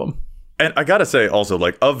see more of them. And I gotta say also,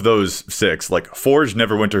 like, of those 6, like, Forge,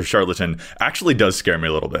 Neverwinter, Charlatan actually does scare me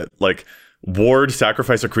a little bit. Like, Ward,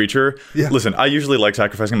 sacrifice a creature. Yeah. Listen, I usually like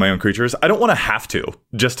sacrificing my own creatures. I don't want to have to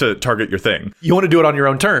just to target your thing. You want to do it on your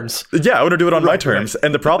own terms. Yeah, I want to do it on my terms. Right.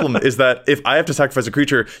 And the problem is that if I have to sacrifice a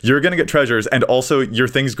creature, you're going to get treasures, and also your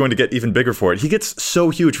thing's going to get even bigger for it. He gets so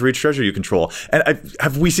huge for each treasure you control. And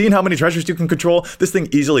have we seen how many treasures you can control? This thing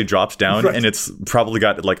easily drops down, and it's probably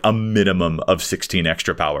got like a minimum of 16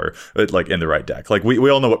 extra power, like in the right deck. Like we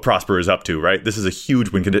all know what Prosper is up to, right? This is a huge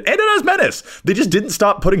win condition. And it has Menace. They just didn't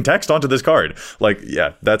stop putting text onto this card. Like,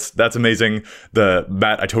 yeah, that's amazing.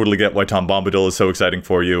 Matt, I totally get why Tom Bombadil is so exciting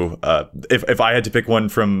for you. If I had to pick one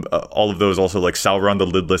from all of those, also like Sauron the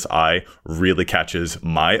Lidless Eye really catches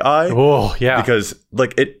my eye. Oh, yeah. Because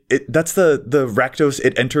like that's the Rakdos,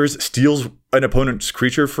 it enters, steals an opponent's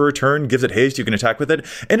creature for a turn, gives it haste, you can attack with it,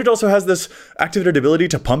 and it also has this activated ability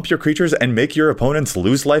to pump your creatures and make your opponents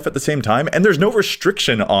lose life at the same time, and there's no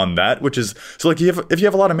restriction on that, which is, so like if you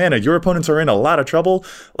have a lot of mana, your opponents are in a lot of trouble.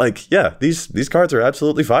 Like, yeah, these cards are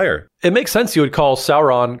absolutely fire. It makes sense you would call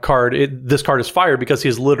Sauron card, this card is fire, because he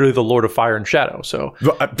is literally the Lord of Fire and Shadow. So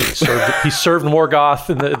he served Morgoth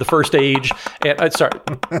in the First Age. And sorry,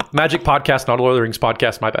 Magic podcast, not Lord of the Rings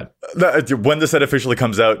podcast. My bad. When the set officially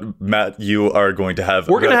comes out, Matt, you are going to have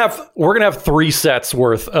we're gonna have 3 sets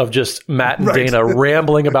worth of just Matt and Dana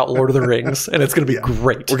rambling about Lord of the Rings, and it's gonna be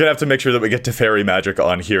great. We're gonna have to make sure that we get Teferi Magic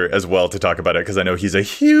on here as well to talk about it, because I know he's a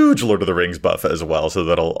huge Lord of the Rings buff as well, so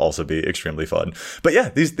that'll also be extremely fun. But yeah,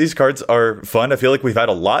 these cards are fun. I feel like we've had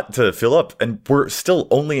a lot to fill up, and we're still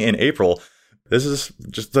only in April. This is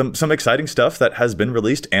just some exciting stuff that has been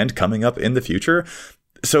released and coming up in the future.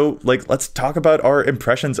 So, like, let's talk about our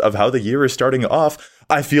impressions of how the year is starting off.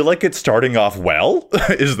 I feel like it's starting off well.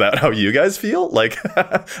 Is that how you guys feel? Like,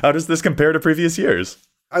 how does this compare to previous years?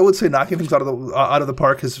 I would say knocking things out of the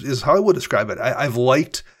park is how I would describe it. I've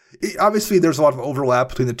liked. Obviously, there's a lot of overlap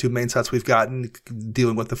between the 2 main sets we've gotten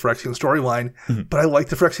dealing with the Phyrexian storyline, but I like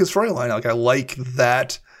the Phyrexian storyline. Like, I like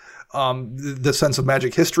that, the sense of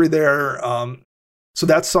Magic history there. So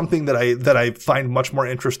that's something that I find much more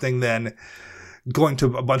interesting than going to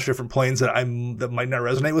a bunch of different planes that might not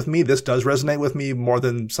resonate with me. This does resonate with me more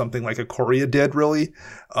than something like a Korea did, really.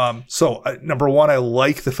 So number one, I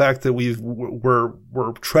like the fact that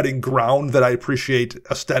we're treading ground that I appreciate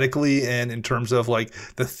aesthetically and in terms of like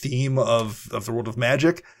the theme of the world of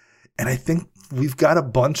Magic. And I think we've got a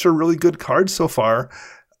bunch of really good cards so far.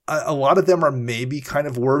 A lot of them are maybe kind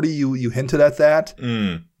of wordy. You hinted at that.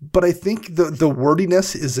 But I think the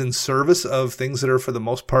wordiness is in service of things that are, for the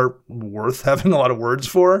most part, worth having a lot of words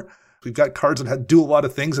for. We've got cards that do a lot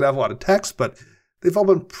of things that have a lot of text, but they've all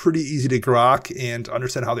been pretty easy to grok and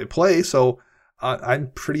understand how they play. So I'm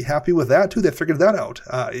pretty happy with that, too. They figured that out.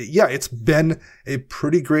 Yeah, it's been a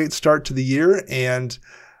pretty great start to the year, and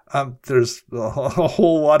there's a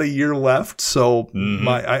whole lot of year left. So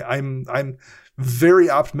I'm very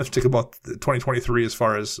optimistic about 2023 as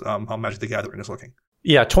far as how Magic the Gathering is looking.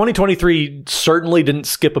 Yeah, 2023 certainly didn't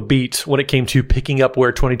skip a beat when it came to picking up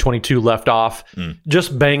where 2022 left off.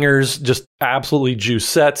 Just bangers, just absolutely juice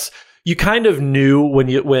sets. You kind of knew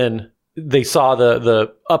when they saw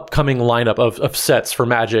the upcoming lineup of sets for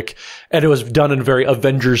Magic, and it was done in a very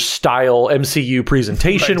Avengers-style MCU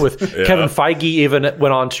presentation with Kevin Feige even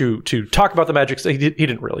went on to talk about the Magic. He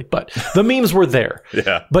didn't really, but the memes were there.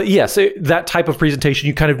 Yeah. But yes, that type of presentation,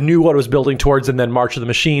 you kind of knew what it was building towards, and then March of the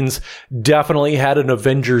Machines definitely had an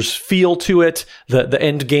Avengers feel to it, the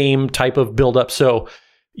end game type of build-up. So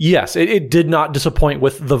yes, it did not disappoint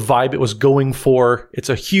with the vibe it was going for. It's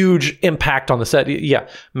a huge impact on the set. Yeah,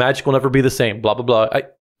 Magic will never be the same, blah, blah, blah.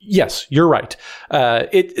 Yes, you're right.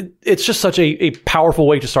 It's just such a powerful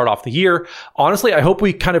way to start off the year. Honestly, I hope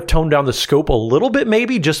we kind of tone down the scope a little bit,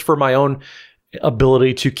 maybe just for my own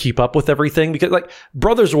ability to keep up with everything. Because like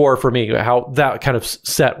Brothers War for me, how that kind of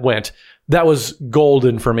set went, that was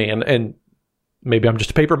golden for me. And maybe I'm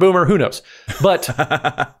just a paper boomer, who knows? But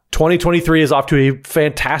 2023 is off to a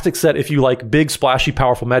fantastic set if you like big, splashy,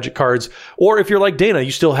 powerful Magic cards. Or if you're like Dana,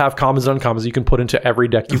 you still have commons and uncommons you can put into every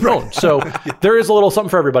deck you own. So there is a little something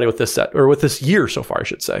for everybody with this set, or with this year so far, I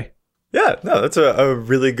should say. Yeah, no, that's a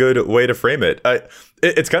really good way to frame it.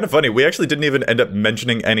 It's kind of funny. We actually didn't even end up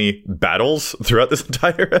mentioning any battles throughout this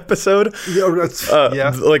entire episode.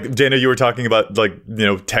 Yeah, like Dana, you were talking about like,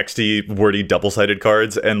 texty, wordy, double-sided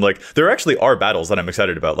cards, and like there actually are battles that I'm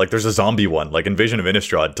excited about. Like there's a zombie one, like Invasion of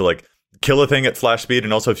Innistrad, to like kill a thing at flash speed,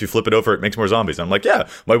 and also if you flip it over, it makes more zombies. I'm like, yeah,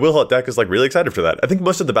 my Willhut deck is like really excited for that. I think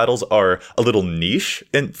most of the battles are a little niche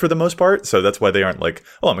for the most part, so that's why they aren't like,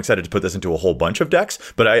 oh, I'm excited to put this into a whole bunch of decks.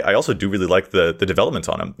 But I also do really like the developments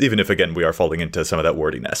on them, even if again we are falling into some of that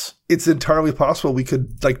wordiness. It's entirely possible we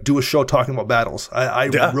could like do a show talking about battles. I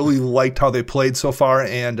really liked how they played so far,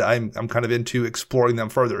 and I'm kind of into exploring them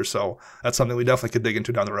further. So that's something we definitely could dig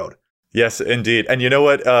into down the road. Yes, indeed. And you know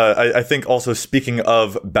what? I think also speaking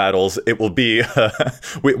of battles, it will be,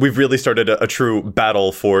 we've really started a true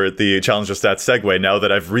battle for the Challenger Stats segue now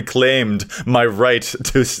that I've reclaimed my right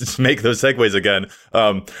to make those segues again.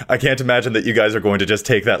 I can't imagine that you guys are going to just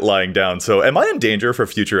take that lying down. So am I in danger for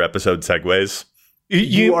future episode segues?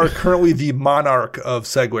 You are currently the monarch of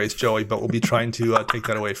segues, Joey, but we'll be trying to take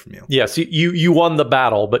that away from you. Yes, you won the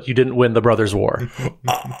battle, but you didn't win the Brothers War.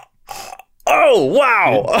 Oh,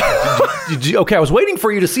 wow. Okay, I was waiting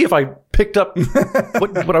for you to see if I picked up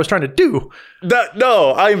what I was trying to do.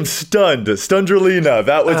 No, I'm stunned. Stundralina.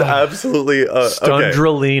 That was absolutely...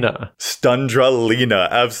 Stundralina. Okay. Stundralina,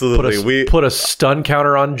 absolutely. Put a stun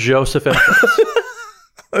counter on Joseph and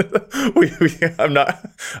I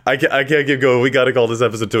can't keep going. We got to call this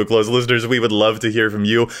episode to a close. Listeners, we would love to hear from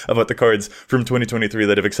you about the cards from 2023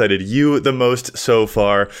 that have excited you the most so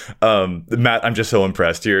far. Matt, I'm just so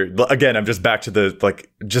impressed. I'm just back to the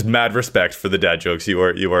just mad respect for the dad jokes. You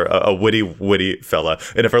are a witty fella.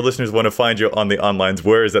 And if our listeners want to find you on the onlines,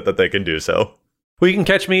 where is it that they can do so? Well, you can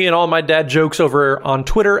catch me in all my dad jokes over on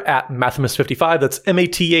Twitter at Mathimus55. That's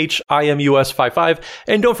MATHIMUS55.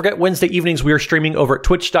 And don't forget, Wednesday evenings, we are streaming over at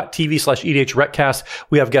twitch.tv/EDHRECast.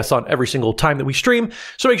 We have guests on every single time that we stream,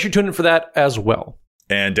 so make sure you tune in for that as well.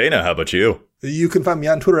 And Dana, how about you? You can find me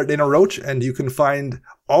on Twitter at Dana Roach, and you can find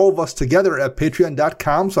all of us together at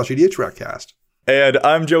patreon.com/EDHRECast. And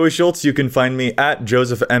I'm Joey Schultz. You can find me at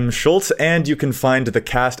Joseph M. Schultz, and you can find the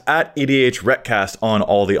cast at EDHRECast on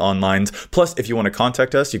all the onlines. Plus, if you want to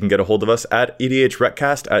contact us, you can get a hold of us at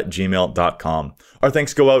EDHRECast@gmail.com. Our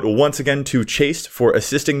thanks go out once again to Chase for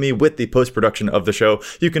assisting me with the post-production of the show.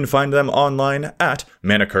 You can find them online at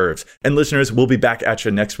Mana Curves. And listeners, we'll be back at you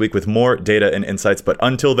next week with more data and insights. But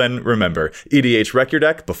until then, remember, EDH wreck your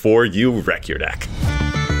deck before you wreck your deck.